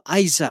given to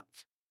Isaac.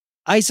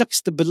 Isaac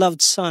is the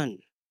beloved son.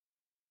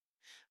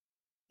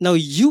 Now,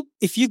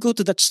 if you go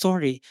to that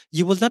story,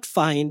 you will not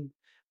find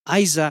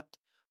Isaac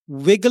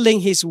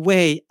wiggling his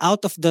way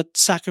out of the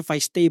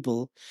sacrifice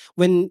table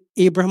when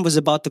Abraham was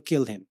about to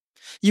kill him.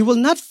 You will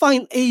not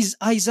find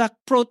Isaac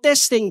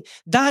protesting,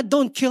 Dad,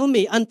 don't kill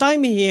me, untie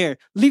me here,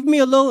 leave me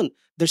alone.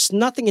 There's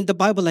nothing in the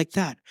Bible like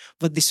that.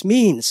 What this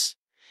means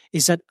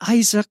is that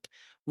Isaac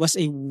was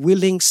a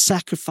willing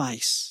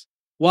sacrifice.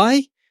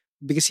 Why?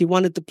 Because he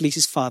wanted to please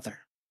his father.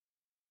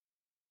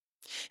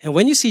 And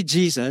when you see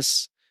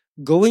Jesus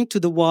going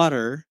to the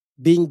water,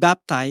 being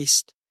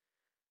baptized,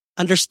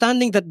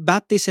 understanding that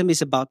baptism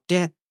is about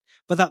death,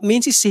 but that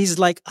means he's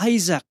like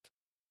Isaac,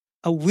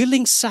 a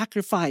willing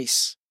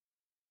sacrifice,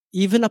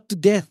 even up to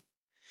death.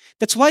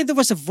 That's why there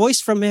was a voice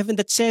from heaven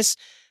that says,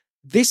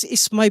 this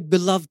is my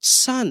beloved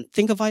son.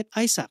 Think of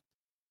Isaac,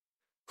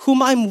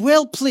 whom I'm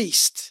well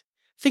pleased.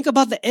 Think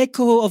about the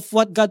echo of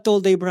what God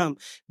told Abraham.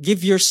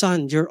 Give your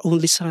son, your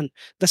only son,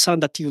 the son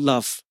that you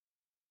love.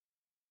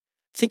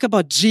 Think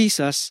about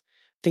Jesus.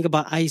 Think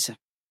about Isaac.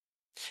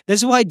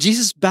 That's why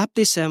Jesus'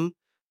 baptism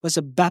was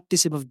a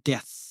baptism of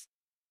death.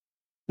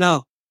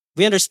 Now,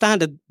 we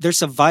understand that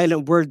there's a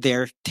violent word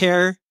there,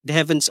 tear the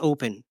heavens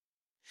open.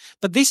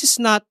 But this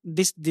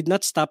did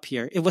not stop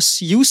here. It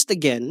was used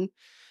again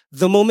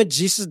the moment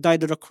Jesus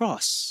died on the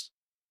cross.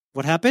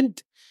 What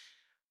happened?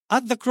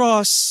 At the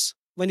cross,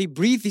 when he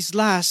breathed his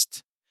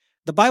last,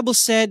 the Bible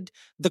said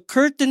the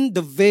curtain,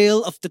 the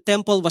veil of the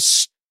temple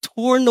was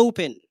torn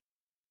open.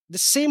 The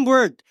same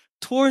word,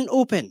 torn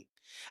open.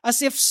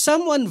 As if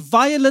someone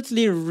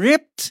violently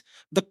ripped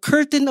the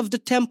curtain of the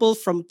temple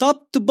from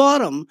top to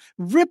bottom,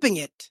 ripping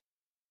it.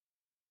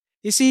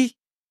 You see,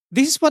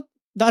 this is what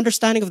the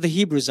understanding of the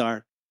Hebrews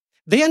are.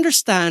 They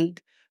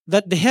understand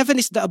that the heaven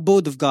is the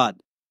abode of God.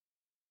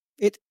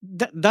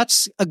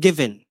 That's a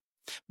given.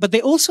 But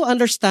they also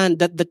understand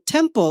that the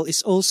temple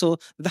is also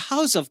the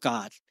house of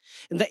God.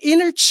 And the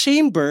inner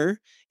chamber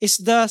is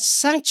the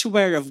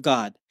sanctuary of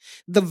God.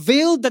 The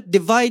veil that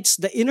divides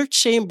the inner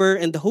chamber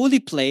and the holy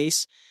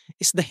place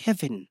is the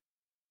heaven.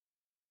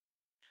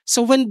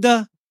 So when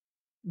the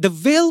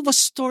veil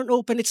was torn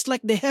open, it's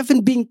like the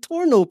heaven being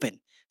torn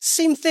open.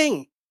 Same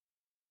thing.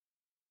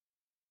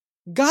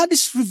 God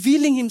is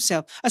revealing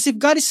himself as if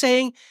God is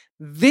saying,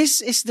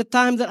 this is the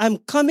time that I'm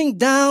coming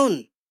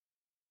down.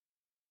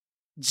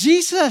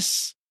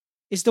 Jesus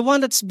is the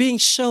one that's being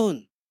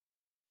shown.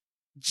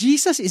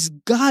 Jesus is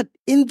God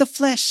in the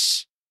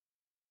flesh.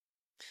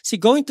 See,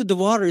 going to the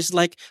water is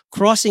like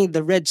crossing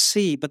the Red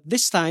Sea, but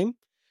this time,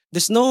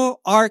 there's no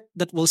ark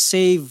that will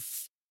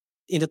save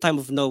in the time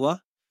of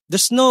Noah.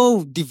 There's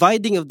no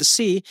dividing of the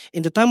sea.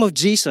 In the time of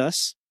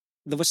Jesus,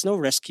 there was no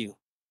rescue.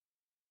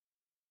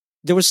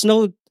 There was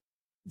no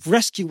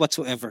rescue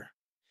whatsoever.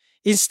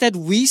 Instead,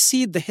 we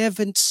see the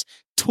heavens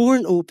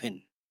torn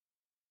open.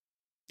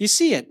 You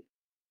see it.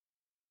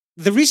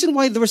 The reason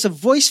why there was a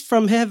voice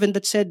from heaven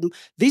that said,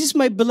 this is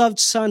my beloved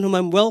Son whom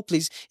I'm well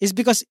pleased, is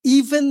because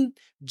even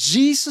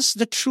Jesus,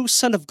 the true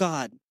Son of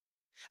God,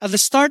 at the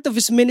start of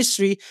his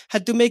ministry,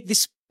 had to make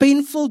this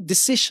painful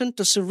decision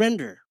to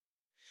surrender.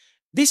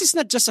 This is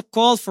not just a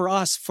call for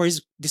us, for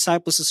his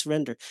disciples to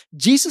surrender.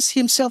 Jesus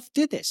himself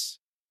did this.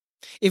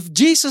 If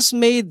Jesus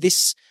made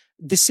this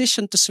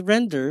decision to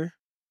surrender,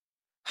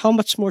 how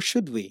much more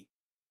should we?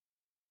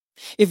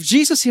 If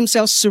Jesus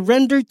himself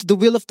surrendered to the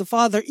will of the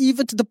Father,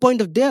 even to the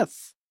point of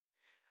death,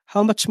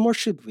 how much more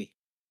should we?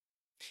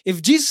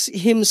 If Jesus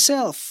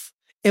himself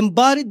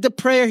embodied the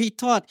prayer he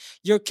taught,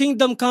 your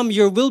kingdom come,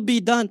 your will be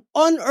done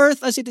on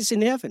earth as it is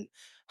in heaven,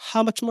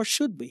 how much more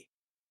should we?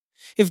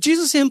 If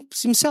Jesus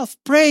himself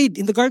prayed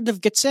in the Garden of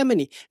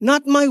Gethsemane,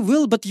 not my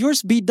will, but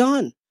yours be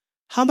done,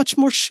 how much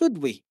more should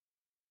we?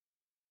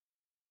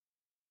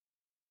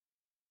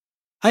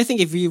 I think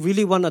if we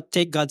really want to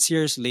take God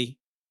seriously,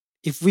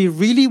 if we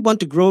really want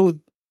to grow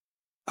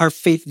our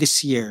faith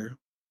this year,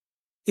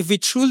 if we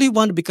truly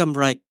want to become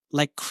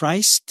like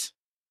Christ,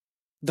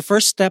 the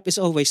first step is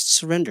always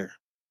surrender.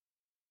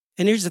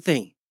 And here's the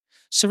thing.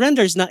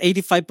 Surrender is not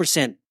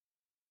 85%.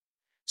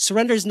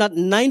 Surrender is not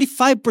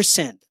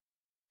 95%.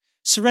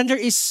 Surrender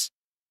is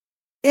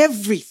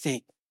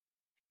everything.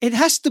 It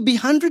has to be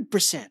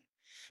 100%.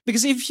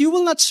 Because if you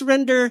will not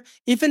surrender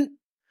even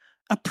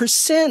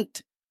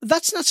 1%,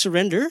 that's not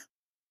surrender.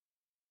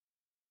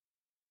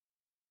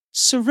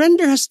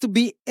 Surrender has to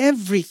be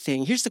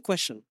everything. Here's the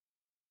question.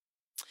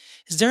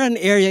 Is there an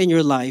area in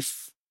your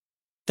life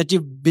that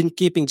you've been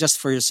keeping just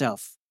for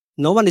yourself?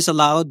 No one is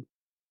allowed.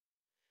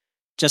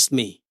 Just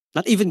me.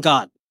 Not even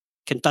God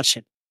can touch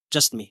it.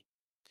 Just me.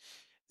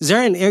 Is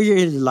there an area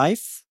in your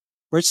life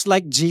where it's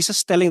like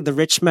Jesus telling the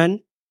rich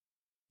man,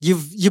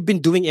 you've been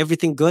doing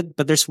everything good,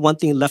 but there's one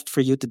thing left for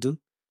you to do?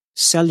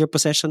 Sell your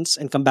possessions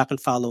and come back and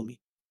follow me.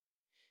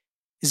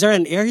 Is there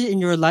an area in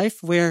your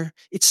life where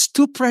it's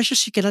too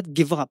precious you cannot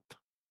give up?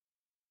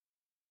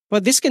 Well,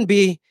 this can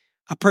be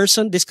a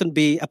person, this can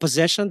be a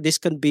possession, this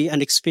can be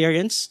an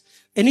experience.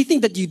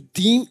 Anything that you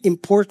deem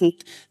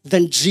important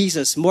than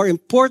Jesus, more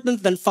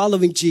important than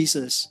following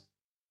Jesus,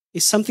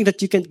 is something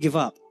that you can't give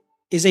up,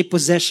 is a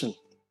possession.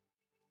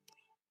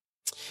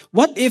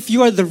 What if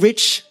you are the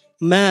rich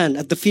man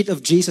at the feet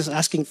of Jesus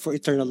asking for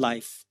eternal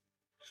life?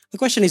 The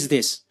question is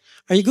this.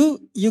 Are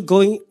you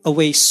going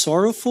away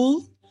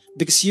sorrowful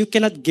because you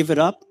cannot give it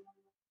up?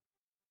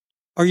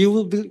 Or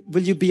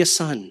will you be a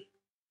son?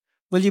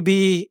 Will you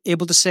be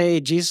able to say,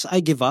 Jesus,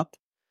 I give up.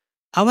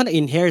 I want to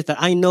inherit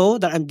that. I know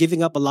that I'm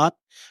giving up a lot,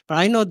 but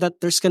I know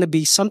that there's going to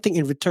be something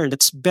in return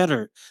that's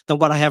better than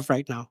what I have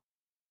right now.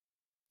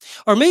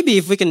 Or maybe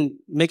if we can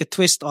make a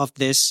twist of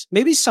this,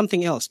 maybe it's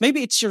something else.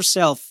 Maybe it's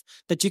yourself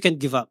that you can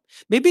give up.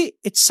 Maybe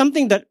it's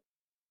something that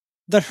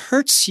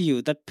hurts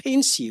you, that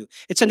pains you.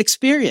 It's an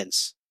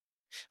experience.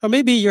 Or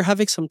maybe you're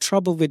having some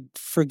trouble with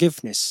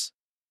forgiveness.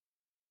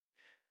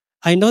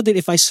 I know that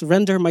if I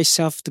surrender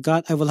myself to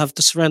God, I will have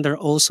to surrender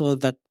also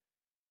that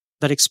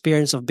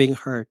experience of being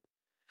hurt.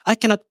 I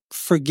cannot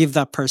forgive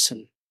that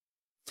person.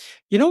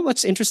 You know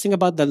what's interesting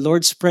about the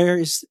Lord's Prayer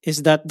is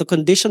that the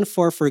condition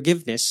for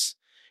forgiveness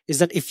is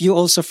that if you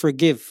also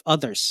forgive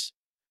others,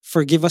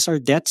 forgive us our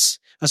debts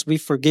as we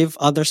forgive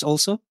others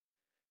also.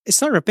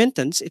 It's not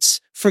repentance,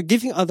 it's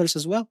forgiving others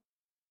as well.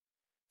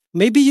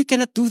 Maybe you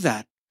cannot do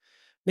that.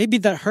 Maybe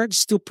that hurt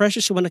is too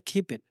precious, you want to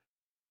keep it.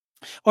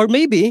 Or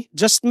maybe,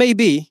 just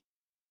maybe,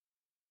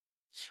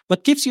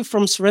 what keeps you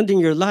from surrendering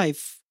your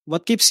life,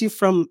 what keeps you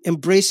from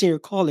embracing your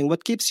calling,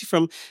 what keeps you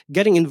from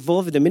getting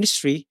involved in the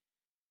ministry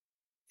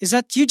is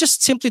that you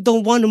just simply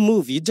don't want to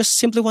move. You just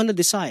simply want to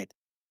decide.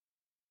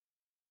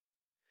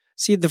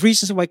 See, the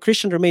reasons why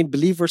Christians remain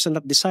believers and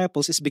not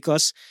disciples is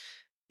because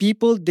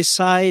people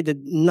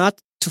decided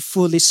not to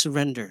fully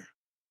surrender.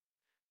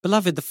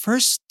 Beloved, the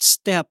first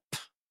step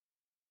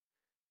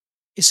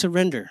is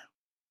surrender.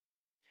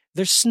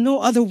 There's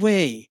no other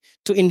way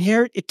to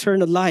inherit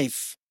eternal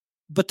life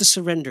but to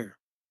surrender.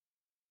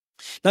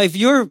 Now, if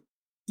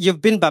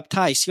you've been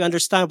baptized, you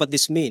understand what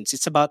this means.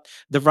 It's about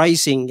the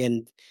rising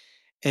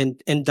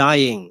and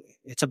dying.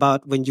 It's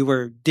about when you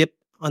were dipped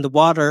on the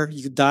water,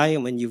 you die,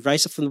 and when you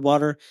rise up from the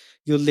water,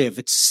 you live.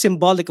 It's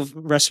symbolic of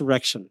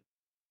resurrection.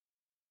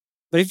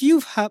 But if you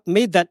have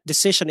made that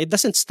decision, it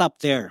doesn't stop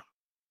there.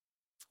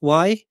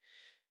 Why?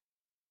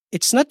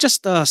 It's not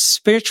just a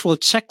spiritual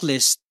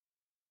checklist,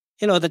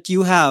 that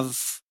you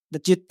have,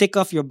 that you tick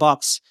off your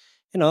box.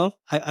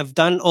 I've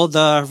done all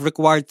the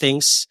required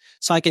things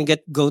so I can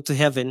go to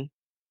heaven.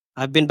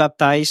 I've been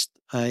baptized.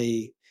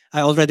 I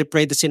already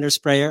prayed the sinner's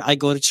prayer. I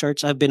go to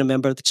church. I've been a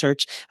member of the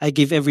church. I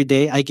give every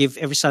day. I give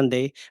every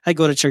Sunday. I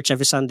go to church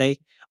every Sunday.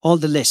 All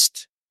the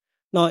list.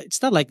 No,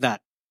 it's not like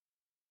that.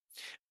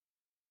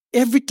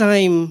 Every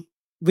time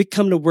we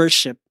come to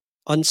worship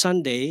on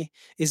Sunday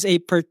is a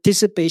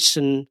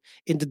participation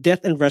in the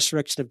death and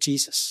resurrection of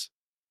Jesus.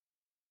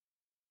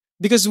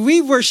 Because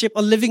we worship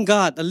a living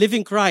God, a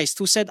living Christ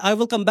who said, I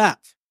will come back.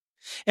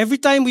 Every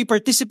time we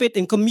participate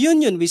in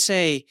communion, we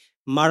say,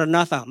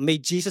 Maranatha, may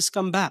Jesus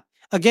come back.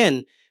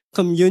 Again,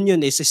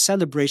 communion is a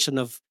celebration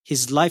of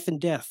his life and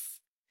death.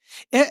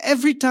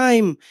 Every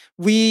time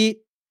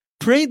we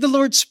pray the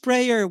Lord's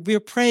Prayer,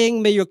 we're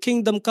praying, may your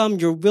kingdom come,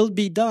 your will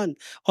be done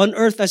on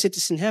earth as it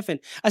is in heaven.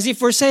 As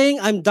if we're saying,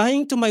 I'm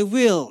dying to my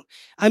will.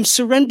 I'm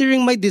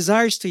surrendering my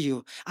desires to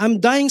you. I'm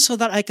dying so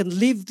that I can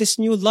live this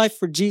new life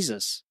for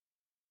Jesus.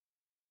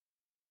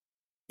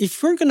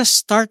 If we're going to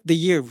start the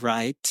year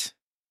right,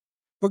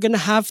 we're going to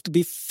have to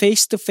be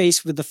face to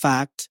face with the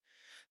fact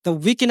that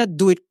we cannot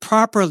do it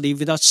properly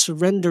without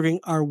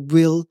surrendering our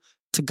will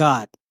to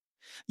God.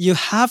 You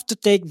have to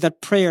take that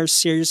prayer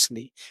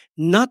seriously.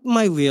 Not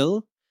my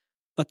will,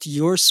 but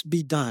yours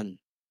be done.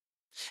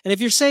 And if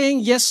you're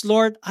saying, yes,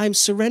 Lord, I'm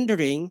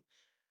surrendering,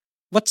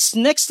 what's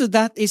next to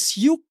that is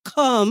you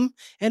come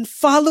and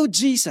follow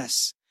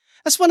Jesus.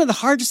 That's one of the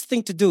hardest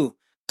things to do,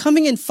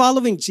 coming and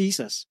following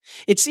Jesus.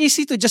 It's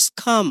easy to just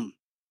come.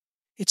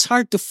 It's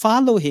hard to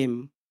follow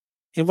him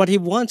in what he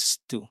wants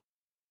to.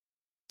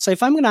 So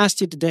if I'm going to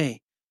ask you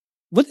today,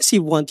 what does he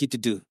want you to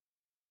do?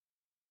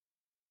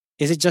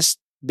 Is it just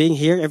being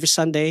here every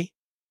Sunday?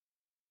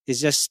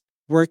 Is it just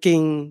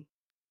working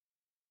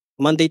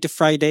Monday to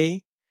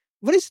Friday?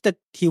 What is it that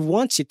he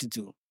wants you to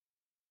do?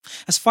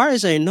 As far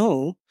as I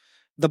know,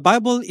 the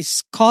Bible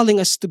is calling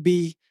us to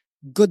be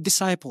good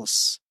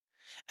disciples.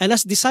 And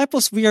as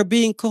disciples, we are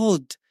being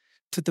called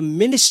to the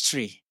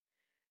ministry.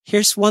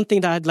 Here's one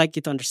thing that I'd like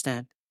you to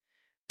understand.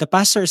 The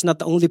pastor is not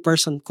the only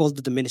person called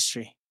to the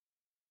ministry.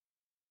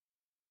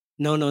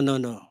 No, no, no,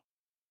 no.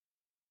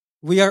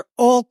 We are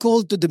all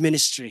called to the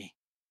ministry.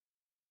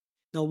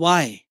 Now,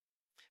 why?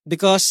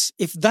 Because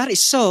if that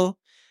is so,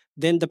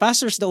 then the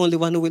pastor is the only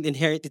one who will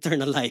inherit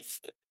eternal life.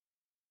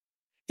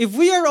 If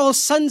we are all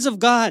sons of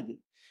God,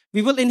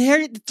 we will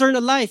inherit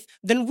eternal life,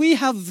 then we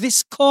have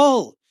this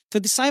call to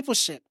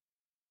discipleship.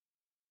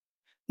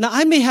 Now,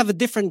 I may have a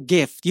different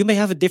gift. You may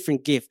have a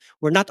different gift.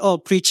 We're not all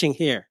preaching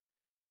here.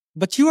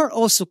 But you are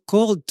also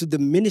called to the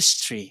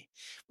ministry.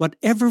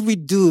 Whatever we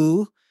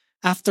do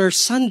after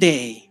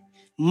Sunday,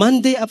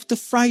 Monday up to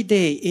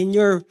Friday, in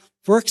your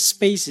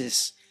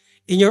workspaces,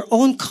 in your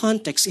own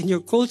context, in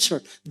your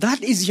culture,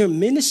 that is your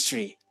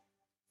ministry.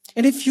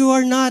 And if you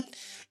are not,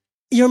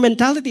 your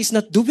mentality is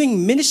not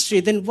doing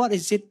ministry, then what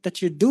is it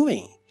that you're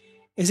doing?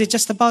 Is it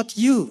just about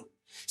you?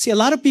 See, a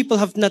lot of people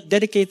have not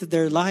dedicated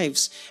their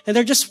lives and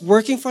they're just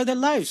working for their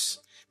lives.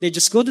 They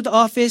just go to the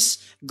office,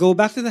 go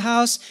back to the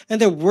house, and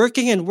they're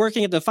working and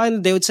working. At the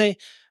final, they would say,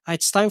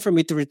 it's time for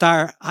me to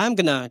retire. I'm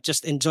going to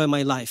just enjoy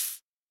my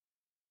life.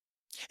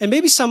 And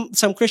maybe some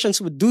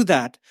Christians would do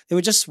that. They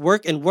would just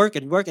work and work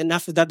and work. And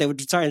after that, they would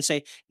retire and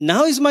say,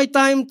 now is my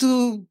time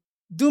to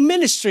do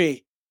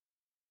ministry.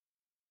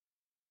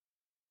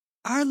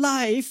 Our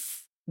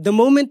life, the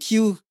moment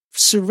you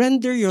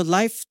surrender your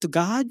life to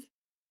God,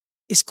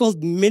 is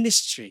called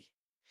ministry.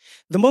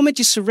 The moment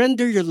you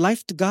surrender your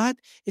life to God,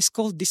 is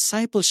called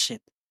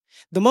discipleship.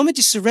 The moment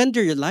you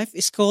surrender your life,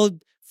 is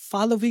called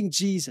following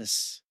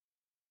Jesus.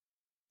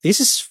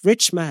 This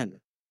rich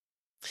man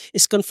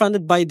is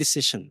confronted by a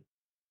decision.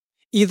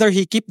 Either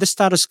he keep the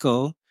status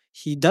quo,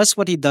 he does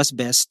what he does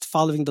best,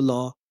 following the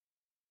law,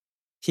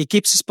 He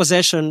keeps his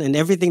possession and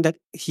everything that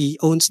he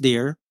owns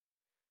dear,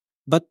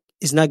 but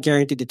is not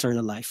guaranteed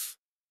eternal life.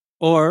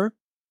 Or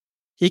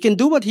he can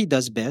do what he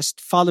does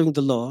best, following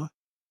the law.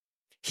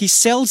 He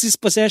sells his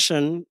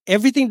possession,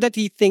 everything that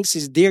he thinks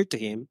is dear to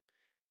him,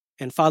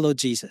 and follow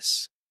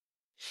Jesus.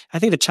 I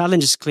think the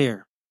challenge is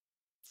clear.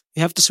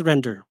 You have to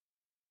surrender.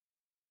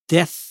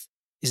 Death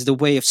is the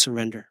way of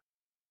surrender.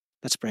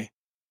 Let's pray.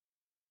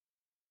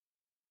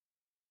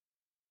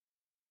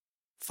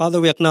 Father,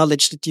 we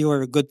acknowledge that you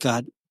are a good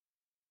God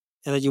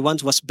and that you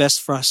want what's best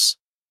for us.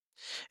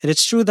 And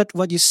it's true that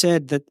what you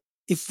said, that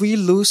if we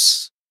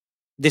lose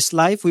this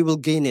life, we will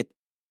gain it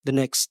the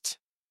next.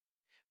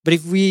 But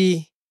if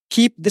we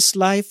keep this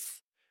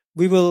life,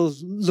 we will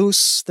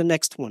lose the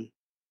next one.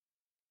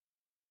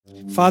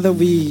 Father,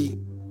 we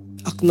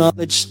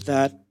acknowledge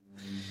that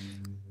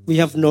we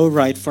have no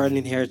right for an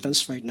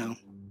inheritance right now.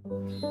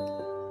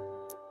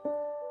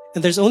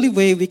 And there's only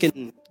way we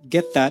can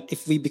get that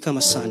if we become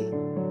a son.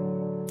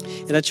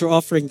 And that you're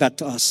offering that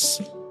to us.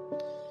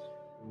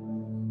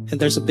 And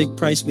there's a big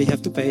price we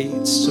have to pay.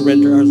 It's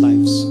surrender our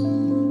lives.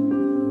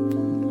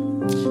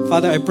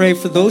 Father, I pray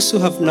for those who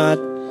have not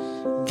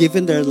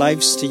given their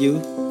lives to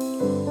you.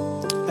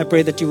 I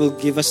pray that you will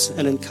give us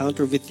an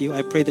encounter with you.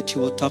 I pray that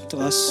you will talk to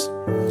us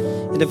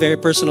in a very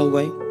personal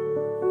way.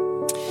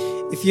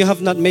 If you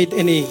have not made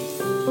any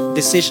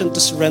decision to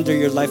surrender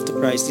your life to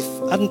Christ,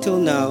 if until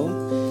now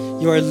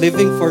you are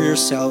living for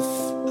yourself,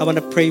 I want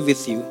to pray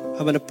with you.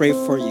 I want to pray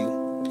for you.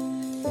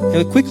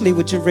 And quickly,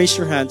 would you raise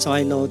your hand so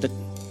I know that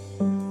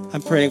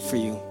I'm praying for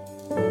you?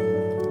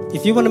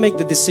 If you want to make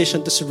the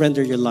decision to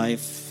surrender your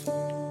life,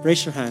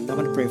 raise your hand. I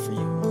want to pray for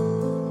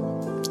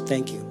you.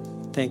 Thank you.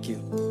 Thank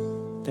you.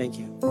 Thank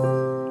you.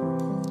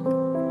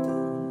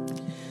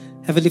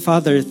 Heavenly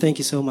Father, thank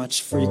you so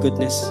much for your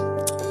goodness.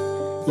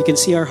 You can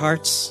see our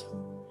hearts.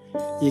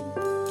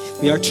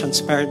 We are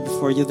transparent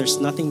before you. There's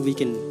nothing we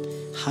can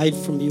hide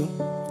from you.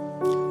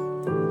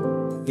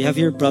 We have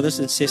here brothers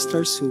and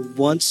sisters who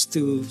wants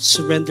to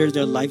surrender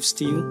their lives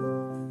to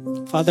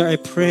you. Father, I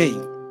pray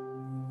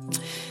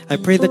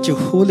that your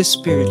Holy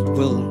Spirit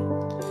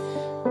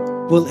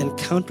will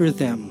encounter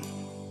them,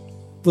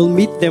 will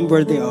meet them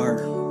where they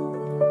are.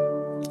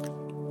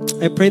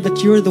 I pray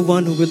that you're the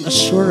one who will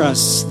assure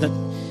us that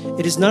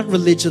it is not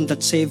religion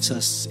that saves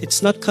us.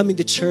 It's not coming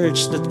to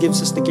church that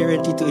gives us the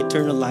guarantee to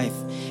eternal life.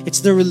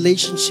 It's the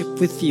relationship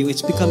with you.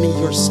 It's becoming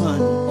your son,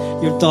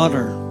 your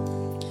daughter.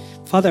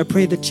 Father, I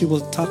pray that you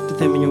will talk to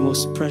them in your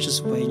most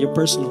precious way, in your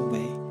personal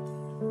way.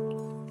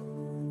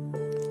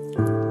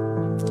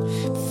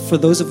 For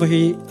those of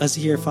us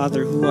here,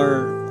 Father, who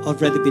are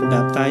already been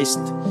baptized,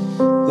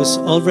 who's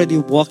already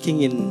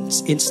walking in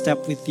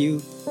step with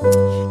you,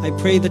 I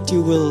pray that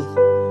you will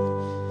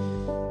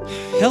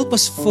help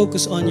us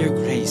focus on your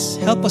grace.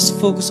 Help us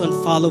focus on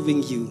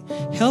following you.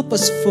 Help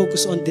us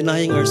focus on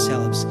denying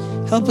ourselves.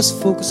 Help us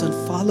focus on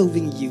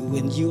following you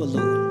and you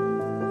alone.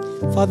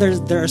 Father,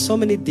 there are so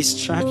many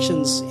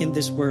distractions in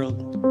this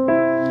world.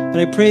 But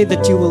I pray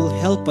that you will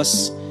help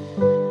us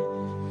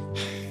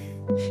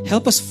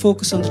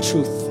focus on the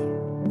truth.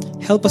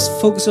 Help us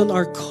focus on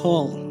our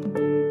call.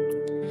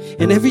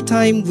 And every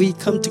time we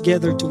come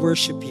together to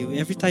worship you,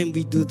 every time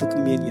we do the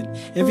communion,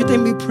 every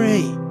time we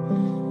pray,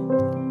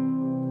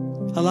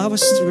 allow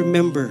us to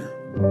remember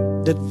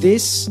that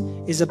this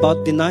is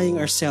about denying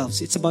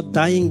ourselves. It's about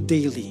dying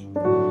daily.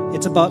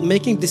 It's about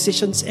making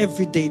decisions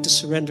every day to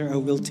surrender our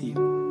will to you.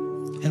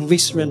 And we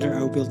surrender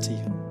our will to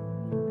you.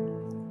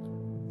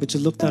 Would you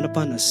look down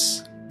upon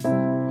us?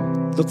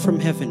 Look from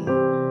heaven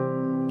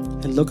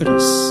and look at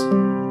us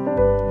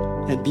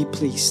and be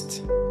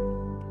pleased.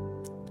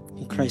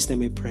 In Christ's name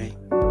we pray.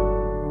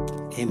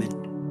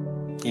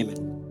 Amen.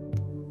 Amen.